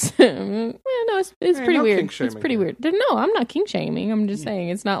too weird. No, it's pretty no weird. kink-shaming It's pretty here. weird. No, I'm not king shaming. I'm just saying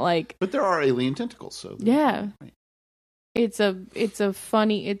it's not like But there are alien tentacles, so. yeah. It's a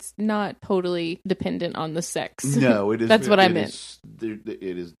funny. It's not totally dependent on the sex. No, it is. That's what I meant. It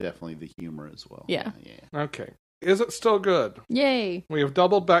is definitely the humor as well. Yeah. Okay. Is it still good? Yay! We have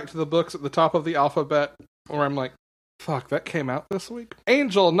doubled back to the books at the top of the alphabet where I'm like, fuck, that came out this week?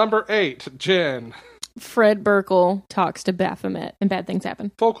 Angel number 8, Jen. Fred Burkle talks to Baphomet, and bad things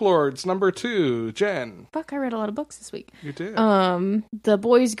happen. Folklords number 2, Jen. Fuck, I read a lot of books this week. You did. The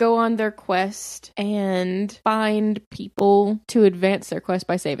boys go on their quest and find people to advance their quest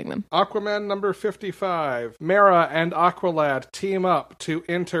by saving them. Aquaman number 55. Mera and Aqualad team up to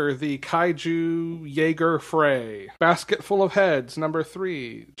enter the Kaiju Jaeger fray. Basket full of heads number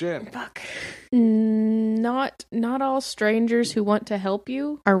 3, Jen. Fuck. Not all strangers who want to help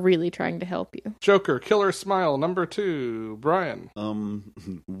you are really trying to help you. Joker Killer Smile number 2, Brian.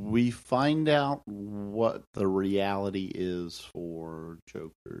 We find out what the reality is for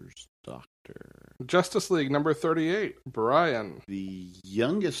Joker's doctor. Justice League number 38, Brian. The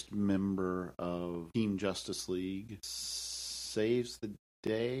youngest member of Team Justice League saves the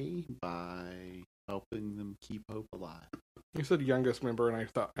day by helping them keep hope alive. You said youngest member, and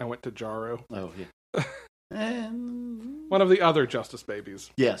I went to Jaro. Oh, yeah. And One of the other Justice Babies.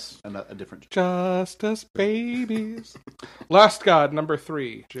 yes, a different. Justice Babies. Last God, number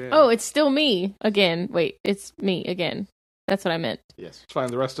 3. Jen. Oh, it's still me again. Wait, it's me again. That's what I meant. Yes. It's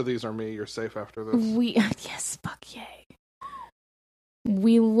fine. The rest of these are me. You're safe after this. Yes, fuck yay.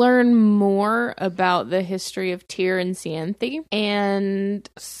 We learn more about the history of Tyr and Cianthe, and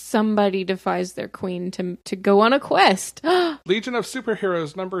somebody defies their queen to go on a quest. Legion of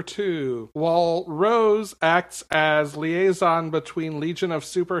Superheroes number 2. While Rose acts as liaison between Legion of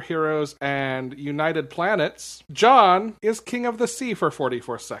Superheroes and United Planets, John is king of the sea for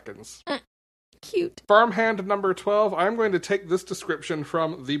 44 seconds. Cute. Farmhand number 12. I'm going to take this description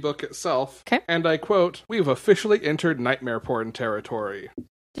from the book itself. Okay. And I quote, "We've officially entered nightmare porn territory."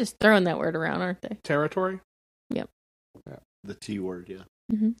 Just throwing that word around, aren't they? Territory? Yep. Yeah. The T word, yeah.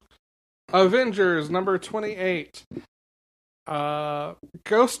 Mm-hmm. Avengers number 28.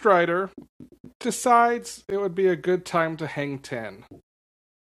 Ghost Rider decides it would be a good time to hang 10.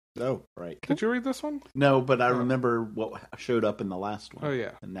 Oh, right. Did you read this one? No, but I Oh. remember what showed up in the last one. Oh,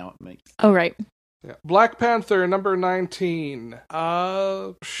 yeah. And now it makes. Oh, right. Yeah. Black Panther number 19.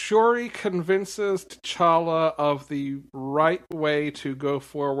 Shuri convinces T'Challa of the right way to go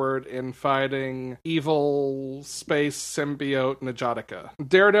forward in fighting evil space symbiote Najatica.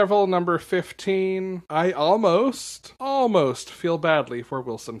 Daredevil number 15. I almost feel badly for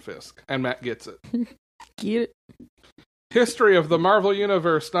Wilson Fisk. And Matt gets it. Get it. History of the Marvel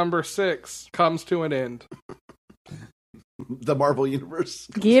Universe number 6 comes to an end. The Marvel Universe.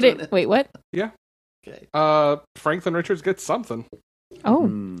 Get it. Wait, what? Yeah. Okay. Franklin Richards gets something.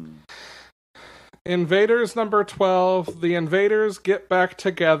 Oh. Invaders number 12. The invaders get back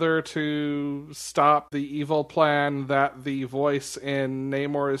together to stop the evil plan that the voice in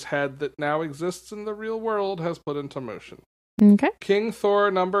Namor's head that now exists in the real world has put into motion. Okay. King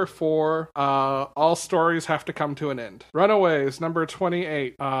Thor number 4. All stories have to come to an end. Runaways number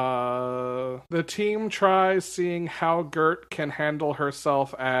 28. The team tries seeing how Gert can handle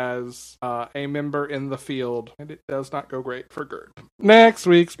herself as a member in the field, and it does not go great for Gert. Next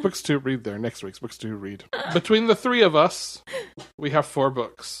week's books to read there. Next week's books to read. Between the 3 of us, we have 4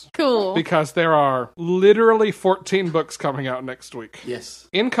 books. Cool. Because there are literally 14 books coming out next week. Yes.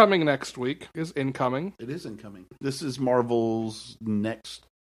 Incoming next week is Incoming. It is incoming. This is Marvel's next,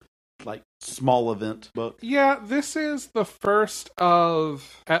 small event book. Yeah, this is the first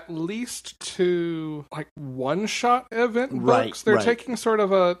of at least 2 like one-shot event Right, books. They're right. taking sort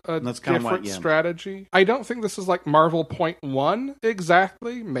of a That's kinda different what- yeah. strategy. I don't think this is like Marvel Point 1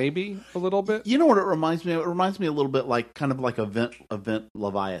 exactly, maybe a little bit. You know what it reminds me of? It reminds me a little bit like kind of like event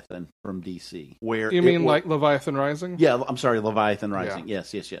Leviathan from DC, where You mean like Leviathan Rising? yeah, I'm sorry, Leviathan Rising.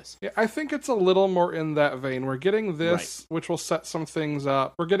 Yes. Yeah, I think it's a little more in that vein. We're getting this, which will set some things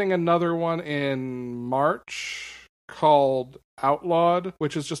up. We're getting another one in March called Outlawed,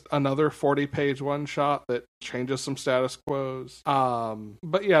 which is just another 40-page one-shot that changes some status quos.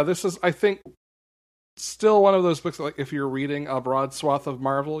 But yeah, this is, I think, still one of those books that, like, if you're reading a broad swath of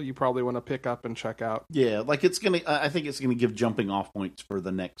Marvel, you probably want to pick up and check out. Yeah, like it's gonna. I think it's gonna give jumping off points for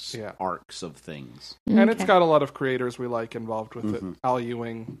the next arcs of things. And it's got a lot of creators we like involved with it. Al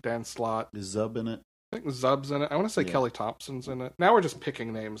Ewing, Dan Slott. Is Zub in it? I think Zub's in it. I want to say Kelly Thompson's in it. Now we're just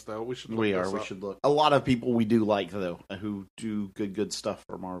picking names, though. We should look We this are. We up. should look. A lot of people we do like though, who do good stuff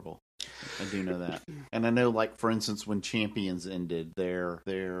for Marvel. I do know that, and I know, like for instance, when Champions ended, they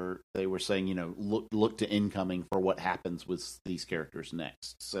were saying, you know, look to Incoming for what happens with these characters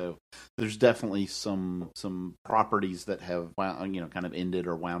next. So there's definitely some properties that have kind of ended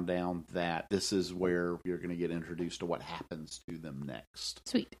or wound down. That this is where you're going to get introduced to what happens to them next.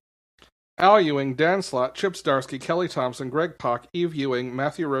 Sweet. Al Ewing, Dan Slott, Chip Zdarsky, Kelly Thompson, Greg Pak, Eve Ewing,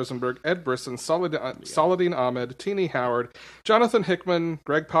 Matthew Rosenberg, Ed Brisson, Saladin Ahmed, Teenie Howard, Jonathan Hickman,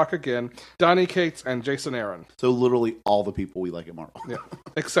 Greg Pak again, Donnie Cates, and Jason Aaron. So literally all the people we like at Marvel. Yeah,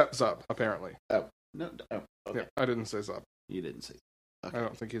 except Zub, apparently. Oh, no. Oh, okay. Yeah, I didn't say Zub. You didn't say. Okay. I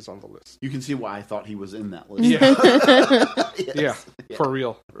don't think he's on the list. You can see why I thought he was in that list. Yes. Yeah, for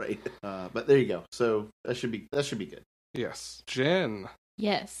real. Right. But there you go. So that should be good. Yes. Jen.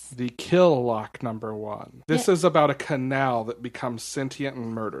 Yes. The Kill Lock #1. This is about a canal that becomes sentient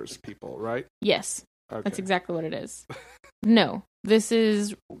and murders people, right? Yes. Okay. That's exactly what it is. No. This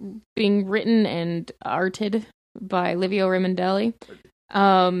is being written and arted by Livio Ramondelli.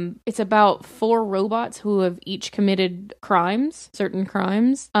 It's about 4 robots who have each committed certain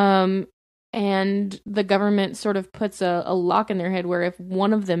crimes. And the government sort of puts a lock in their head where if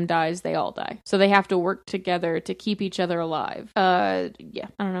one of them dies, they all die. So they have to work together to keep each other alive. I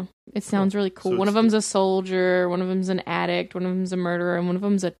don't know. It sounds really cool. So one of them's a soldier, one of them's an addict, one of them's a murderer, and one of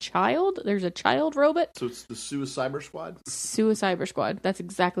them's a child. There's a child robot. So it's the Suicide Squad? Suicide Squad. That's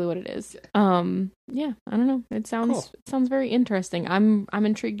exactly what it is. Okay. I don't know. It sounds very interesting. I'm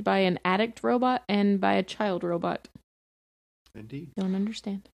intrigued by an addict robot and by a child robot. Indeed. Don't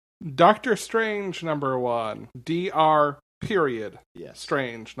understand. Doctor Strange #1. Dr. Period. Yes.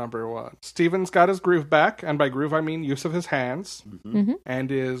 Strange #1. Steven's got his groove back, and by groove I mean use of his hands,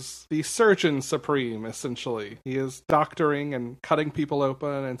 and is the surgeon supreme, essentially. He is doctoring and cutting people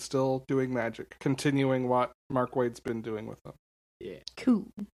open and still doing magic, continuing what Mark Waid's been doing with them. Yeah. Cool.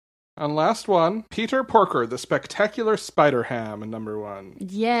 And last one, Peter Porker, the Spectacular Spider-Ham #1.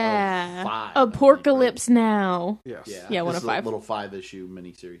 Yeah. 5, Apocalypse Now. Yes. Yeah, one this of is 5. a little 5-issue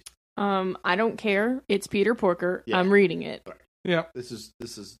miniseries. I don't care. It's Peter Porker. Yeah. I'm reading it. Yeah. This is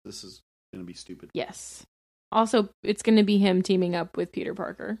gonna be stupid. Yes. Also, it's going to be him teaming up with Peter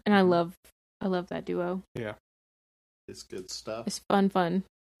Parker, and I love that duo. Yeah. It's good stuff. It's fun.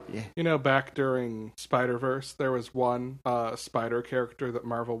 Yeah. You know, back during Spider-Verse, there was one spider character that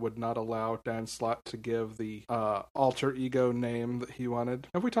Marvel would not allow Dan Slott to give the alter ego name that he wanted.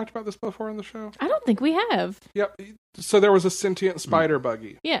 Have we talked about this before on the show? I don't think we have. Yep. So there was a sentient spider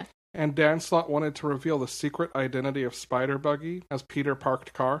buggy. Yeah. And Dan Slott wanted to reveal the secret identity of Spider Buggy as Peter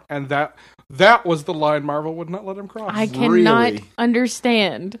parked car. And that was the line Marvel would not let him cross. I cannot Really?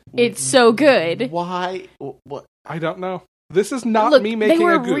 understand. It's so good. Why? What? I don't know. This is not Look, me making they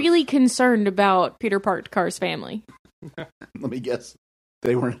were a goof. really concerned about Peter Parked Car's family. Let me guess.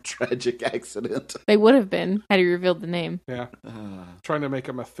 They were in a tragic accident. They would have been had he revealed the name. Yeah. Trying to make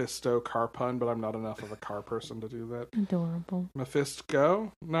a Mephisto car pun, but I'm not enough of a car person to do that. Adorable.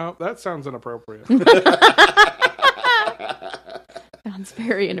 Mephisto? No, that sounds inappropriate. Sounds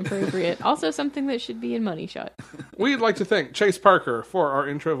very inappropriate. Also something that should be in Money Shot. We'd like to thank Chase Parker for our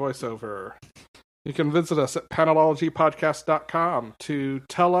intro voiceover. You can visit us at panelologypodcast.com to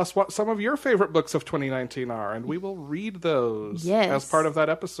tell us what some of your favorite books of 2019 are, and we will read those as part of that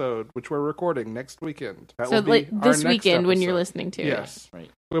episode, which we're recording next weekend. That So will be our this next weekend when you're episode. listening to it. Yes. Right.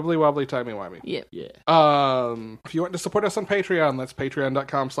 Wibbly wobbly timey wimey. Yep. Yeah. If you want to support us on Patreon, that's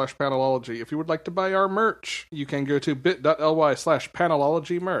patreon.com/panelology. If you would like to buy our merch, you can go to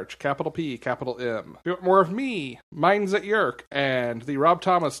bit.ly/panelology merch, capital P, capital M. If you want more of me, mine's at Yerk, and the Rob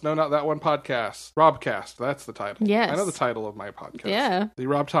Thomas No Not That One podcast. Robcast, that's the title. Yes. I know the title of my podcast. Yeah. The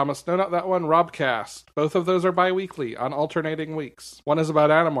Rob Thomas No Not That One Robcast. Both of those are bi-weekly on alternating weeks. One is about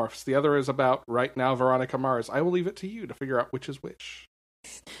Animorphs, the other is about, right now, Veronica Mars. I will leave it to you to figure out which is which.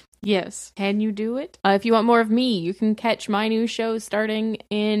 Yes. Can you do it? If you want more of me, you can catch my new show starting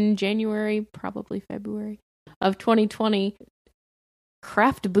in January, probably February of 2020.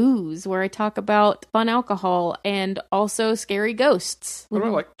 Craft Booze, where I talk about fun alcohol and also scary ghosts. What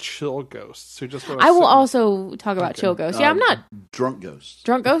about, like, chill ghosts who just want to I will sit and- also talk about chill ghosts. Yeah, I'm not drunk ghosts.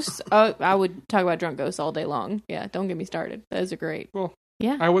 drunk ghosts. I would talk about drunk ghosts all day long. Yeah, don't get me started. Those are great. Well,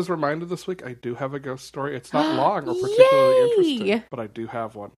 Yeah. I was reminded this week I do have a ghost story. It's not long or particularly Yay! interesting, but I do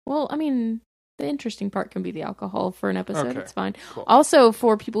have one. Well, I mean, the interesting part can be the alcohol for an episode. Okay, It's fine. cool. Also,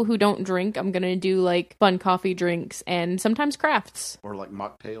 for people who don't drink, I'm going to do like fun coffee drinks and sometimes crafts. Or like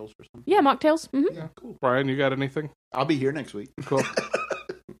mocktails or something. Yeah, mocktails. Hmm. Yeah, cool. Brian, you got anything? I'll be here next week. Cool.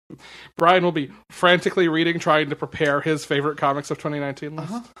 Brian will be frantically reading, trying to prepare his favorite comics of 2019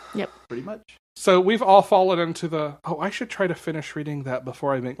 list. Pretty much. So we've all fallen into the, I should try to finish reading that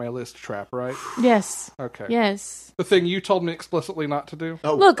before I make my list trap, right? Yes. Okay. Yes. The thing you told me explicitly not to do?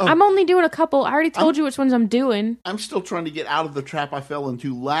 Oh, Look, oh, I'm only doing a couple. I already told you which ones I'm doing. I'm still trying to get out of the trap I fell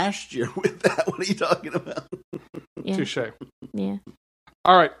into last year with that. What are you talking about? Yeah. Touche. Yeah.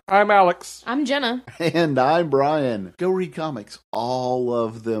 All right, I'm Alex. I'm Jenna. And I'm Brian. Go read comics. All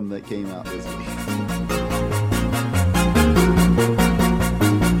of them that came out this week.